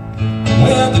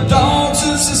 where the dogs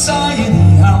of society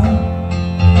howl.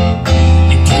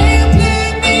 You can't play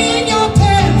me in your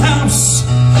penthouse.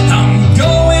 I'm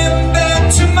going back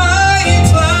to my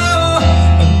plow,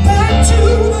 back to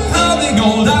the howling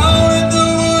old out in the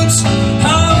woods,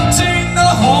 hunting the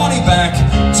horny-back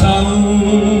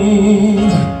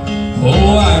toad.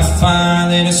 Oh, I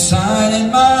finally decided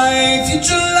my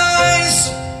future lies.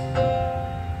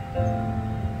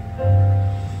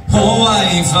 Oh,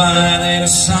 I finally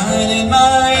decided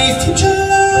my future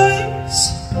lies.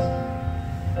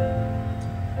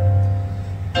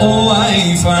 Oh,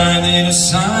 I finally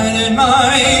decided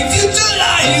my future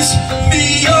lies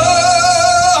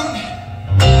beyond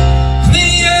the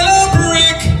yellow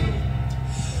brick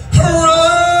road.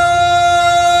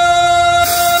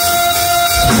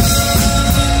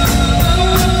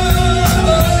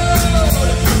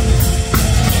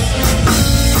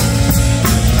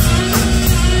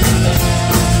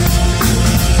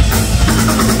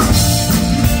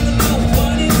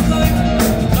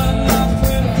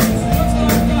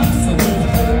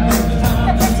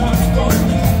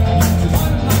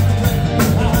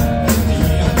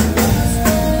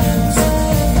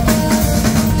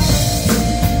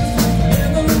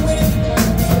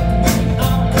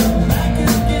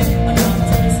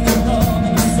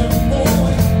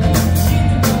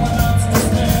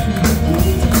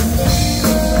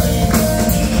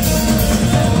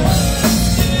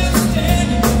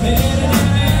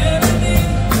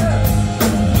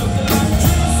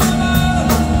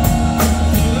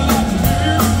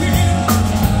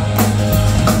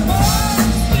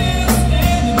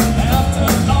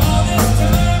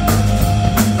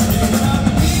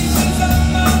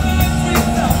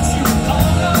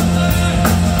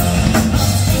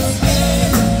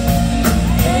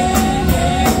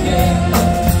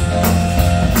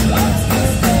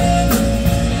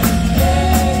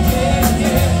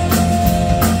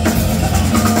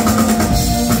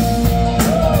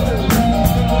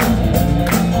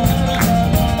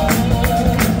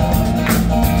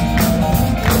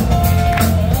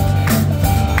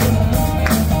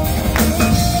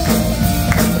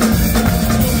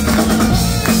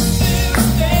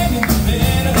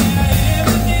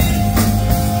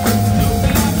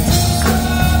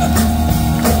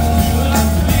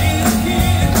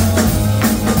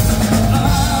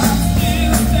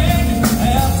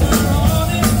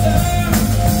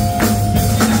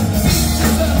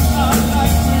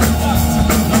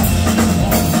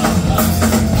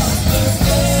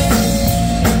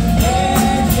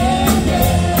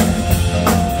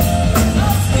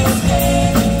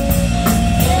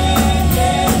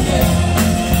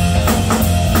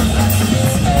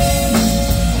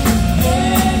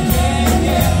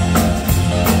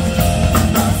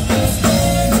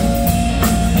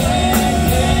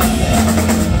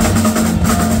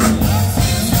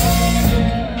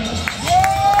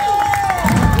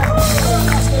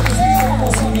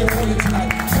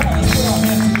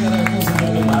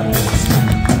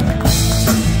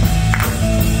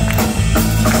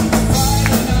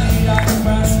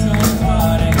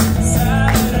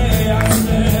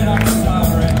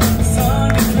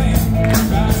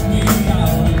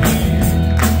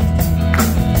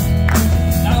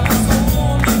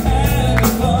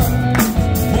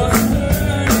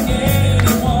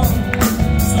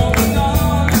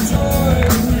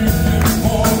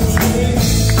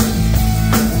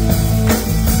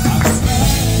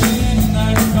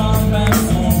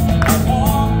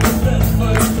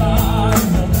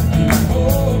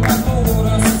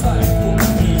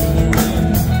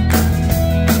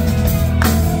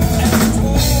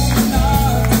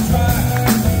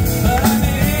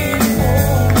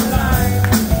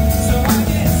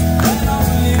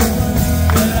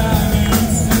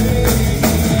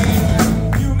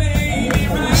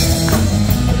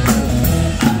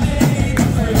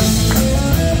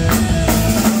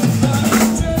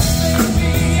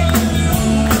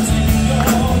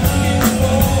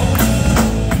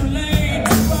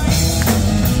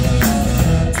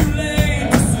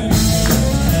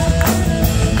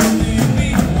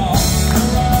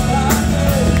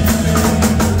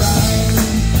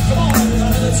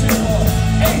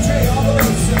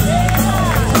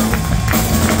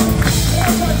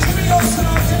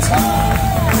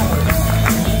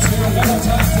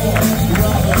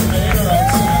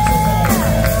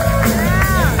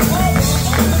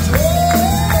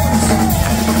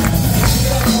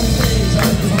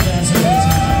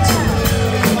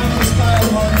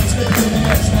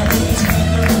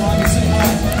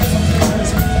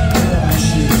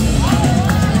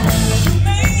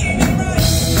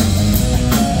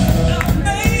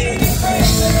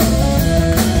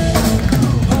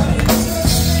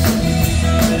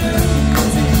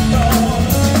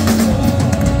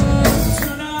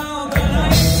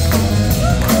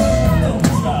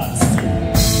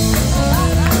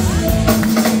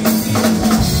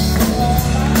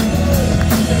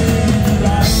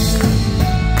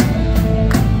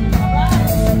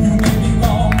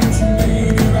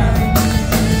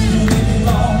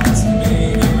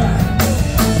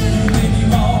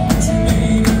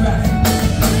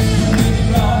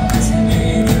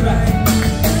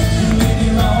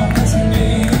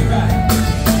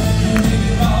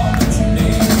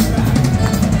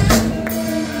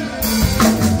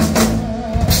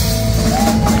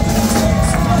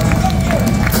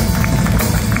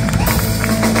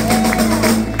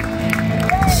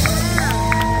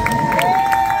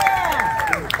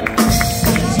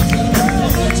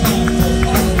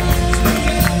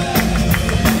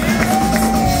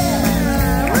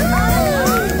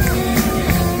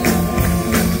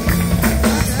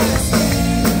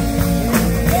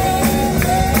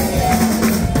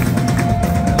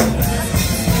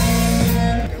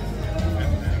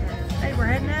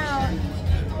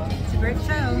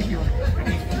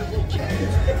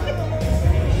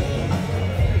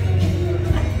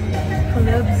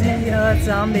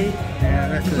 Zombie. Yeah,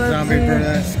 that's a zombie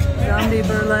burlesque. Zombie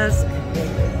burlesque.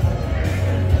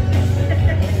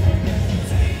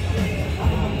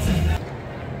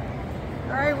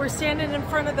 Alright, we're standing in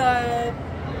front of the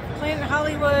Planet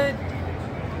Hollywood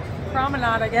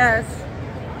promenade, I guess.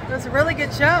 It was a really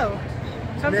good show.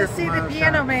 Come to see the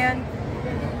Piano Man.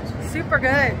 Super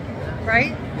good,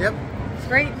 right? Yep.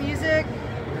 Great music,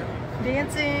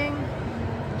 dancing.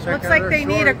 Check Looks like they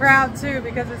need a crowd too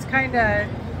because it's kind of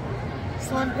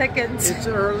slim pickings. It's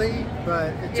early,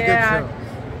 but it's a good show.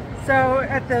 So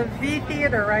at the V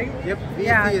Theater, right? Yep, V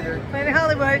Theater. Planet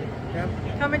Hollywood. Yep.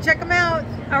 Come and check them out.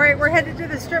 All right, we're headed to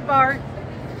the strip bar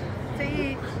to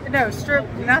eat. No, not strip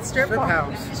bar. Strip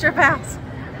house. Strip house.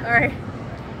 All right.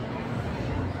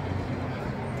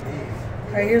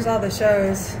 All right, here's all the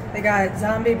shows. They got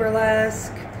Zombie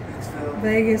Burlesque,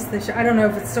 Vegas, the show. I don't know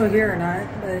if it's still here or not,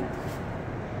 but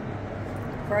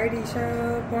Variety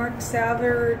Show, Mark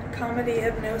Savard, Comedy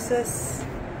Hypnosis,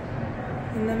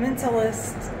 and The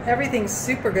Mentalist. Everything's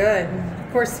super good.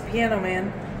 Of course, the Piano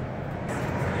Man.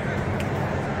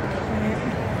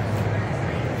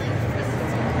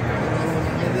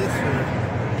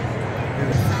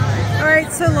 All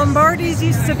right, so Lombardi's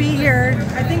used to be here.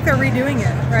 I think they're redoing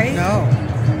it, right? No,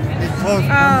 they closed.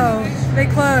 Oh, they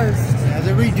closed. Yeah,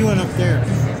 they're redoing up there.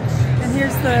 And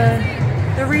here's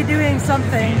they're redoing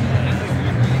something.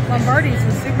 Lombardi's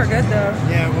was super good though.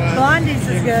 Yeah, well. Blondie's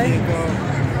is good.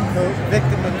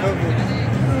 Victim of COVID.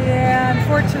 Yeah,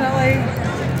 unfortunately,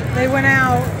 they went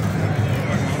out.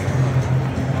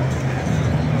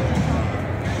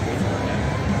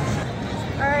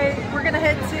 All right, we're gonna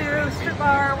head to strip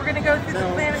bar. We're gonna go through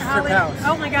the Planet Hollywood. House.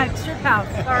 Oh my God, strip house.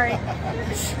 Sorry,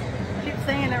 keep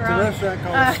saying it wrong. It's a restaurant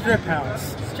called Strip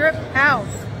House. Strip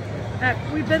house.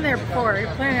 We've been there before.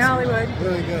 Planet Hollywood.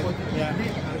 Really good. Yeah.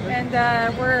 And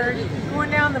we're going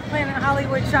down the Planet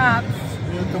Hollywood shops.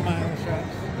 Local mile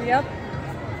shops. Yep.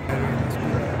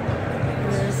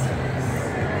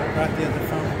 Right there at the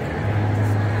front.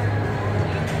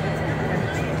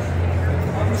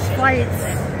 These flights.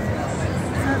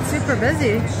 It's not super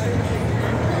busy.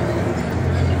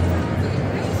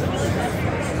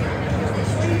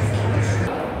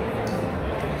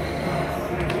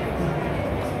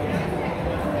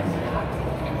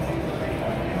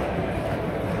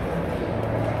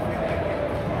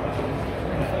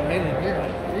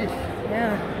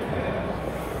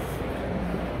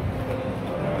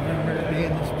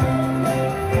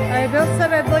 Bill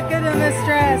said I'd look good in this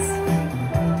dress.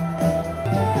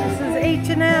 This is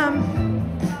H&M.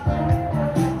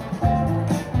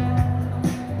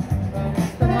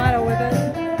 The model with it.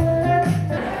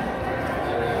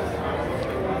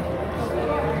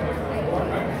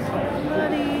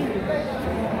 Buddy.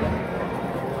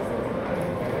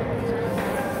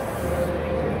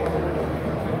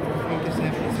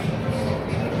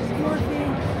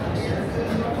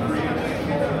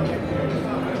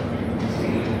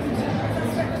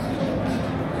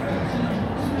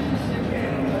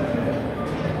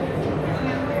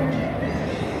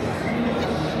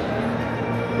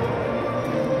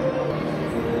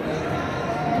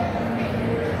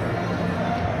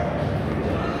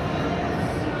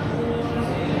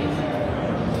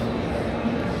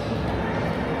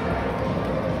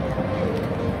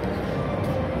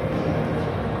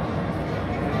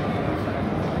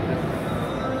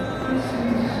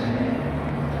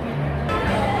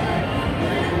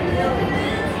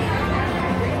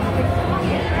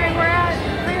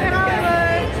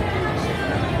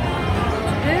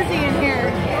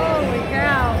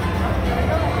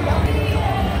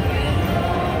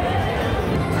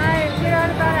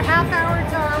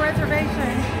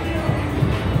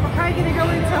 gonna go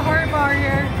into Heart Bar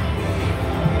here.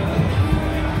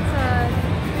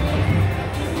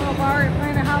 It's a little bar in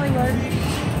Planet Hollywood.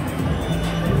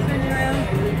 Spinning around.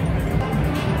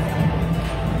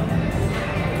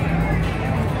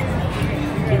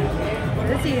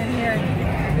 Busy in here.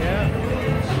 Yeah.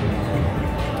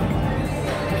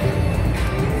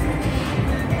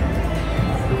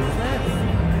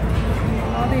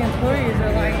 All the employees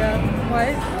are lined up.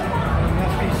 What?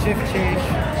 Must be shift change.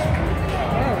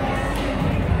 Oh.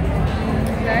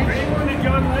 Okay. Anyone to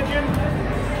John Legend?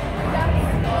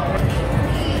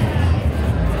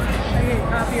 I get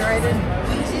copyrighted.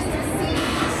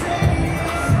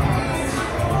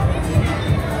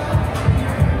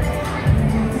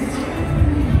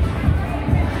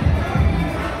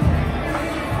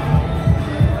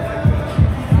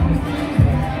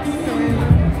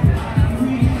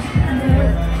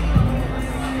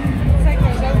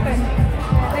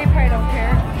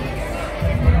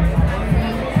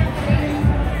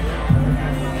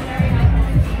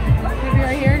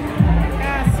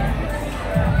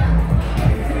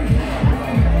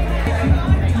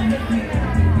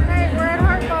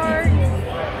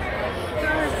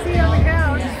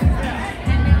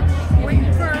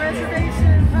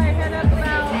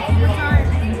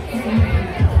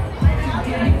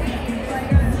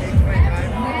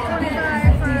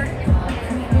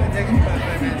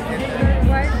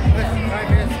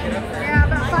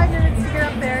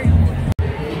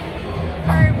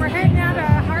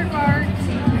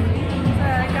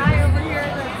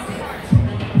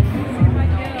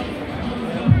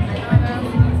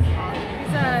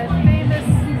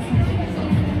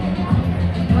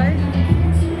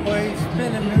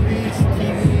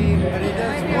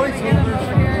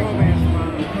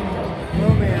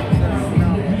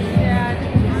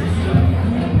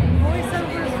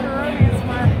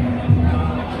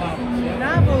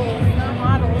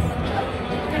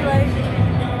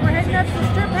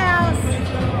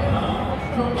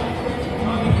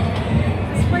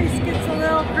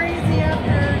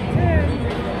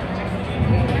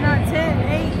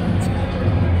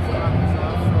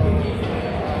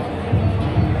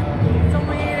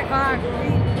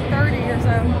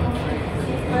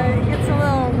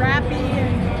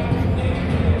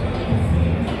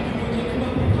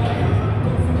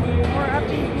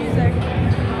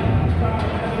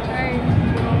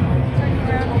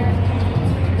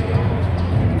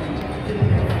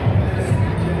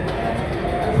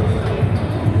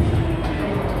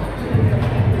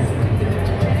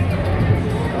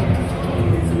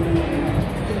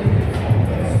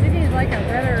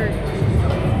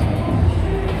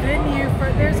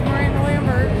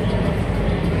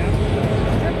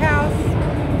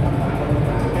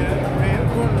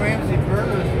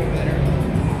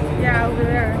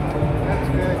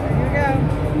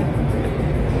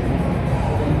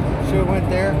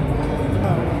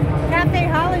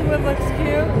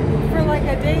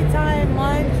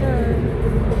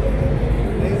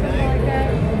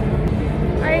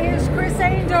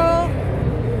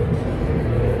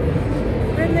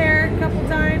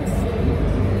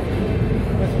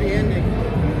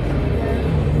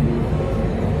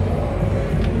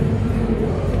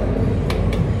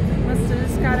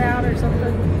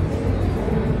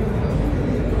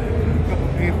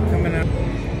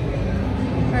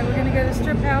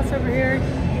 Over here.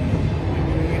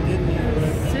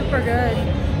 Super good.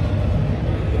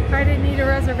 I didn't need a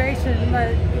reservation, but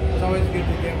it's always good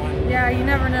to get one. Yeah, you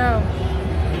never know.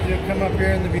 You just come up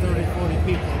here and there'll be 30, 40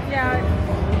 people. Yeah,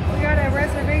 we got a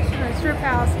reservation at Strip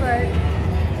House, but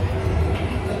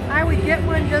I would get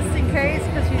one just in case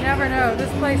because you never know.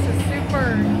 This place is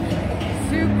super,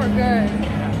 super good.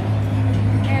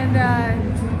 And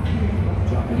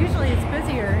usually it's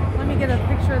busier. Let me get a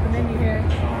picture of the menu here.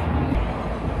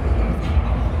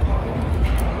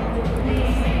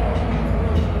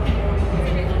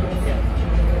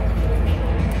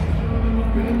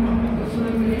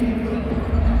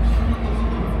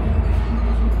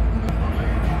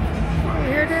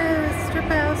 Here it is, Strip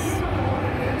House.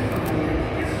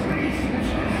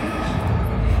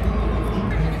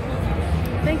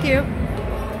 Thank you.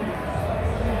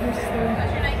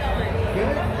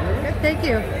 Good, thank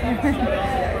you. Are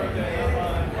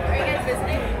you guys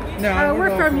visiting? No,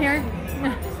 we're from here.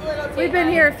 We've been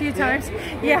here a few times.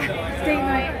 Yeah, date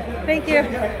night. Thank you.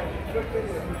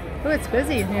 Oh, it's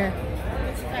busy in here.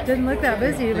 Didn't look that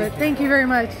busy, but thank you very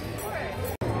much.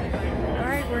 All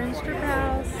right, we're in Strip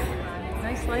House.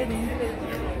 Nice lighting.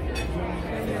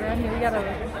 Around here, we got a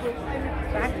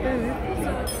back booth.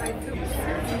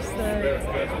 Here's the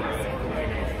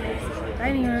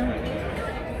dining room.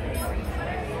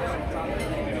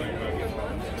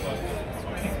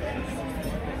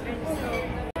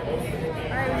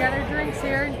 drinks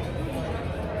here.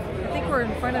 I think we're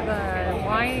in front of the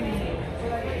wine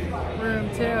room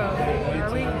too.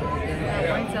 Are we?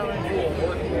 Yeah, wine cellar.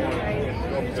 Alright,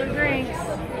 here's our drinks.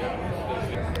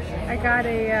 I got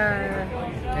a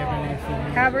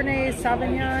Cabernet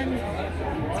Sauvignon.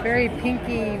 It's very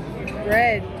pinky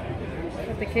red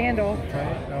with the candle.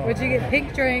 What'd you get?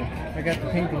 Pink drink. I got the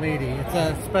Pink Lady. It's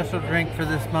a special drink for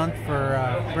this month for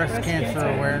breast cancer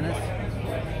awareness.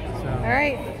 So. All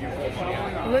right.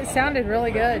 Well, it sounded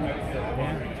really good.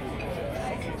 Yeah.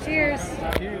 Cheers.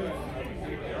 Cheers.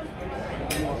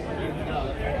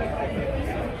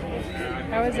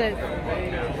 How is it?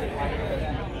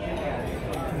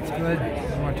 It's good.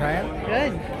 You want to try it?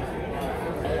 Good.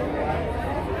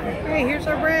 Okay, here's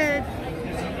our bread.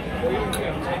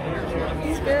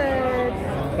 It's good.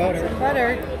 Butter. Some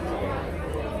butter.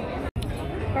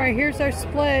 All right, here's our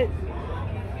split.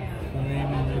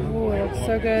 Oh, it looks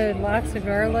so good. Lots of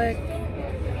garlic,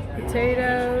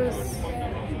 potatoes.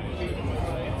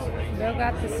 They all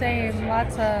got the same.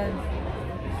 Lots of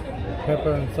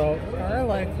Pepper and salt.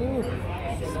 garlic. Ooh,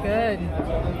 it's good.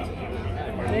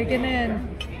 Digging in.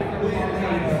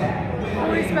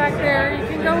 Always back there. You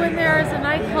can go in there as a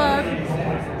nightclub.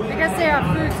 I guess they have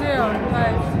food too,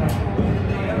 but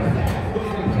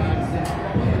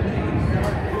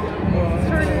it's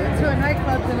turned into a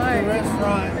nightclub tonight.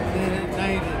 Restaurant, and then at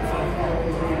night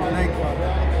it's a nightclub.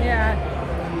 Yeah.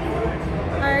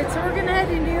 Alright, so we're gonna head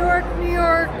to New York,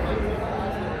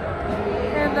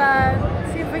 and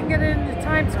see if we can get into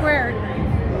Times Square.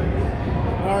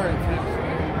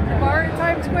 The bar at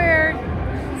Times Square.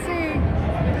 Let's see.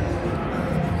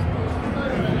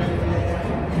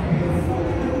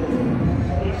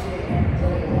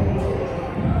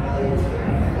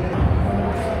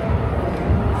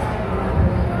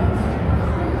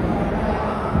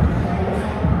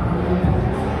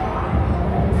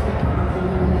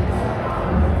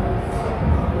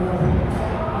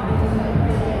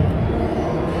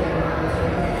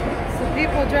 Some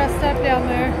people dressed up down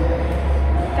there.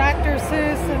 Dr.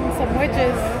 Seuss and some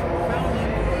witches.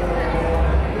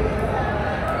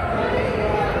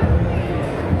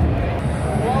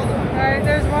 Alright,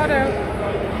 there's Waldo.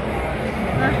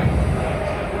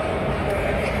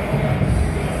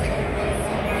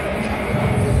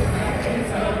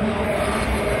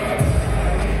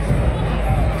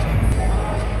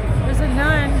 There's a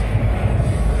nun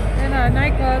in a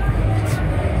nightclub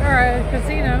or a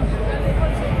casino.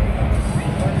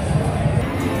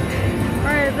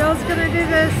 Alright, Bill's gonna do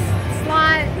this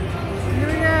slot. Here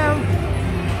we go.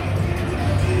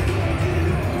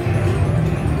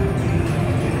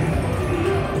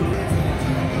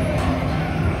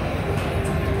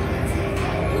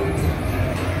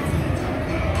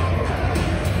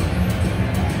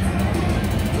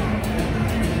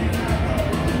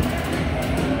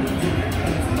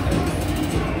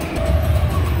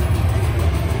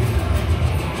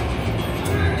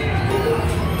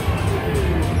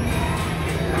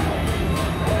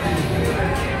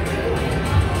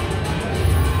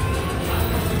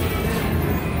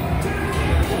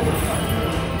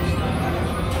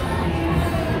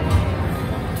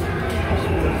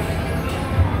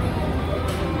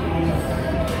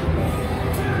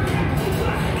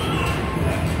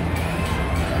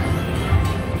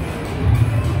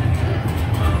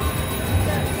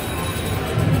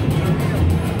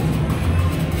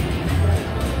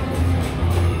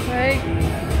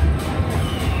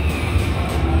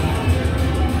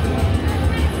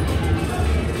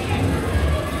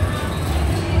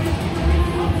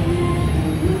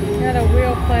 Got a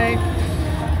wheel play.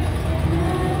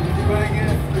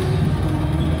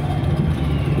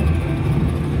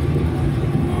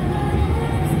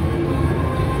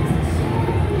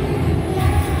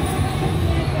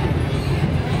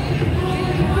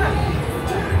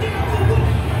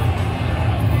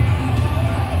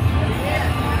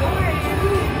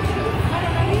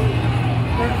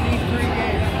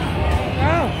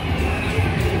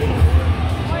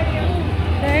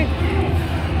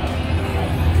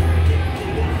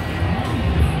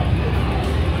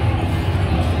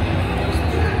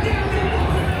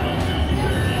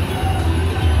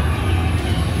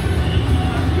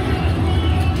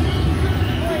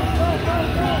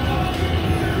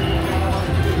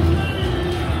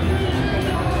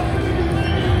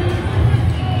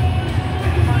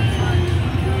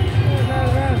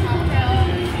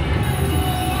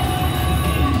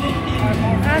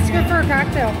 Ask her for a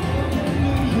cocktail.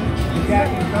 Jack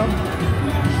and Coke?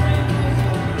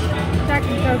 Jack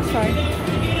and Coke's fine.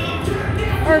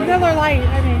 Or Miller Lite,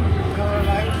 I mean. Miller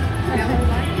Lite? Miller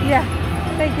Lite? Yeah,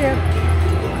 thank you.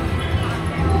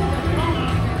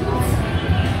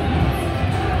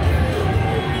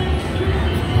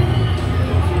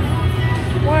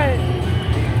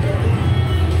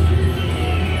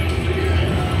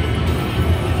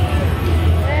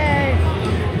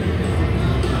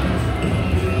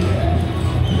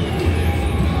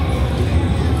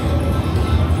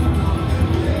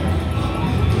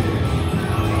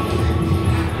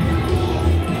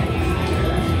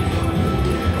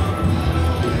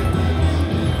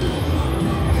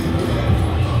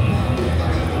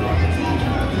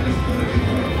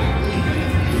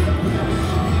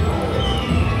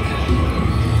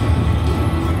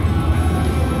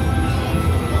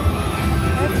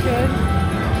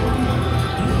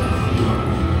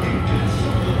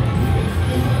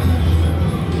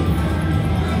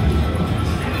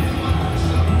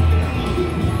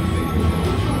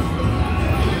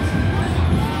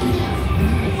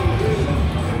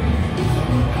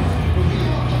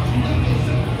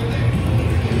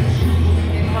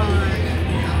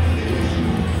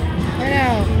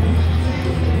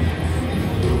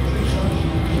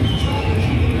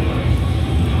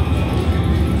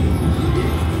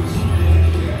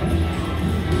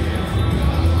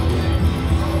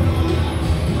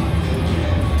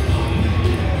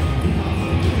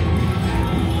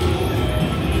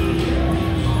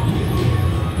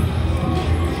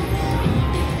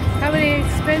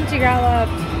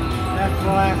 the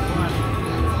last one.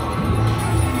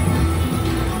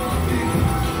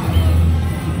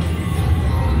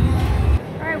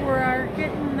 Alright, we're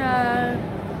getting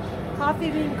coffee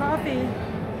bean coffee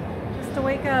just to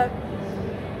wake up.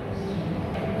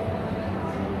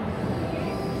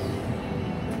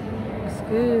 Looks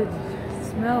good.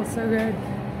 Smells so good.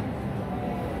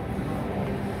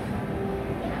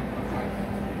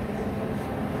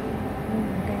 Oh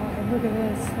my god, look at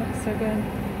this. That's so good.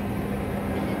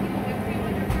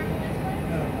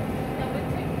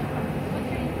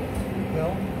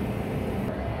 Bill?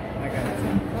 I got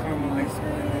caramel ice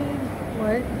blended.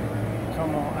 What?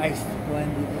 Caramel ice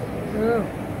blended. Ooh.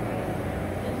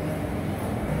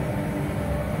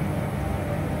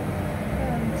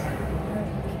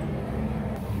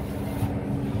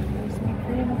 There's my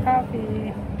cream of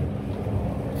coffee.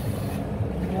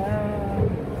 Wow.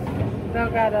 Bill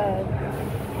got a,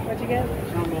 what'd you get?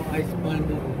 Caramel ice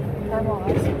blended. Caramel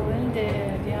ice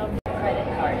blended, yum. Credit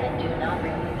card and do not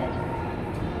remove it.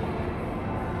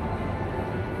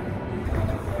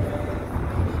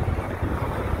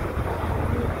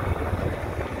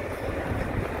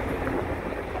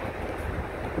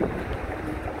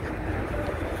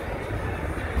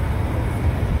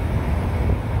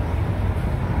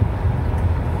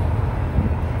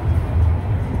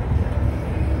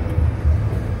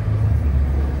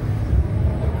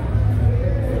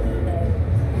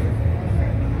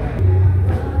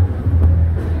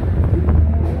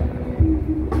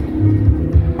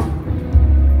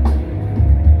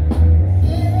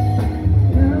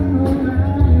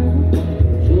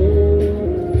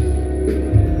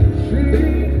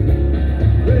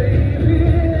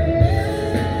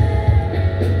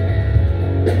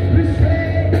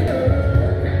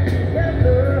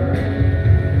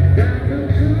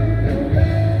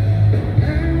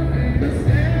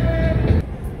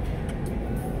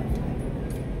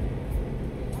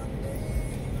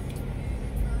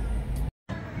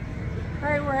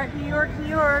 Alright, we're at New York, New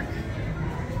York.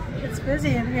 It's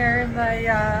busy in here in the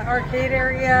arcade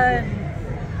area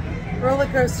and roller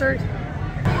coaster.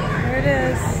 There it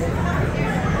is.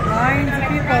 Lines of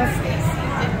people.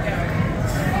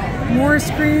 More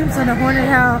screams in a haunted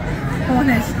house.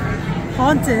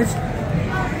 Haunted.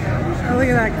 Oh, look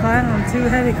at that clown.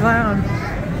 Two-headed clown.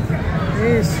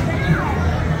 Jeez.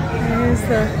 Here's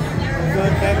the...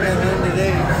 Going back to the end of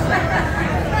days.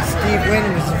 Steve Wynn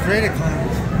was afraid of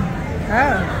clowns.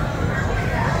 Oh.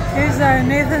 Here's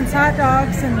Nathan's hot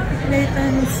dogs and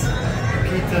Nathan's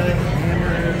Pizza,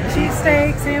 hamburgers.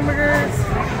 cheesesteaks, hamburgers.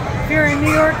 If you're in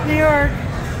New York, New York.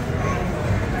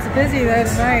 It's busy though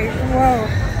tonight. Whoa.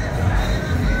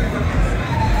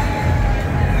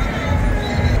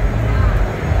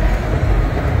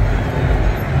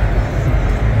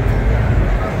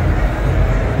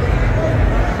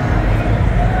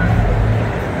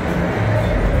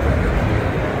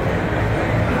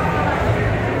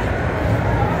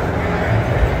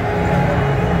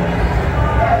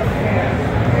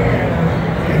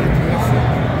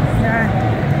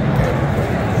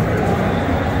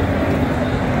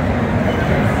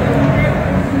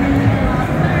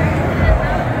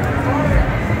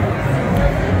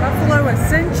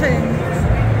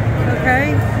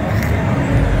 Okay.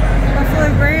 Buffalo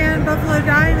Grand, Buffalo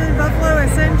Diamond, Buffalo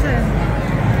Ascension.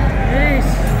 Jeez.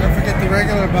 Don't forget the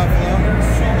regular buffalo.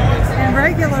 And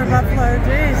regular buffalo,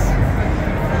 jeez.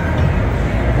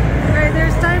 Alright,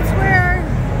 there's Times Square.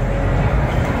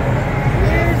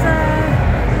 Here's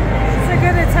it's a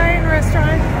good Italian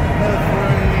restaurant.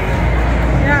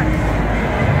 Yeah.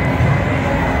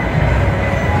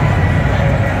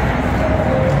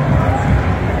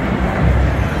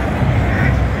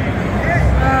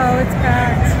 Oh, it's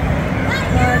packed.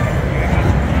 But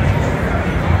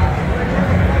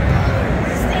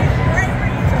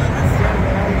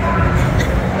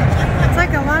it's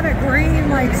like a lot of green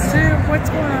lights too. What's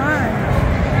going on?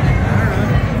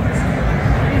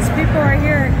 These people right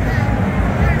here.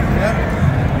 Yep.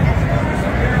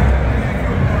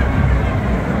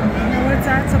 I don't know what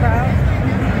that's about.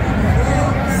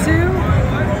 Sioux,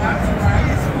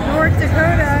 North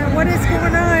Dakota. What is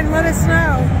going on? Let us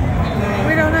know.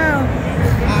 We don't know.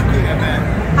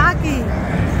 Hockey.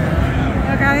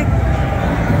 Okay. I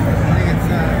think it's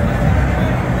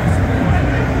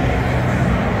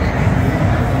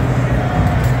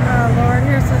Oh Lord,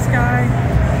 here's this guy.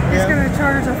 He's Yeah. gonna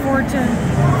charge a fortune.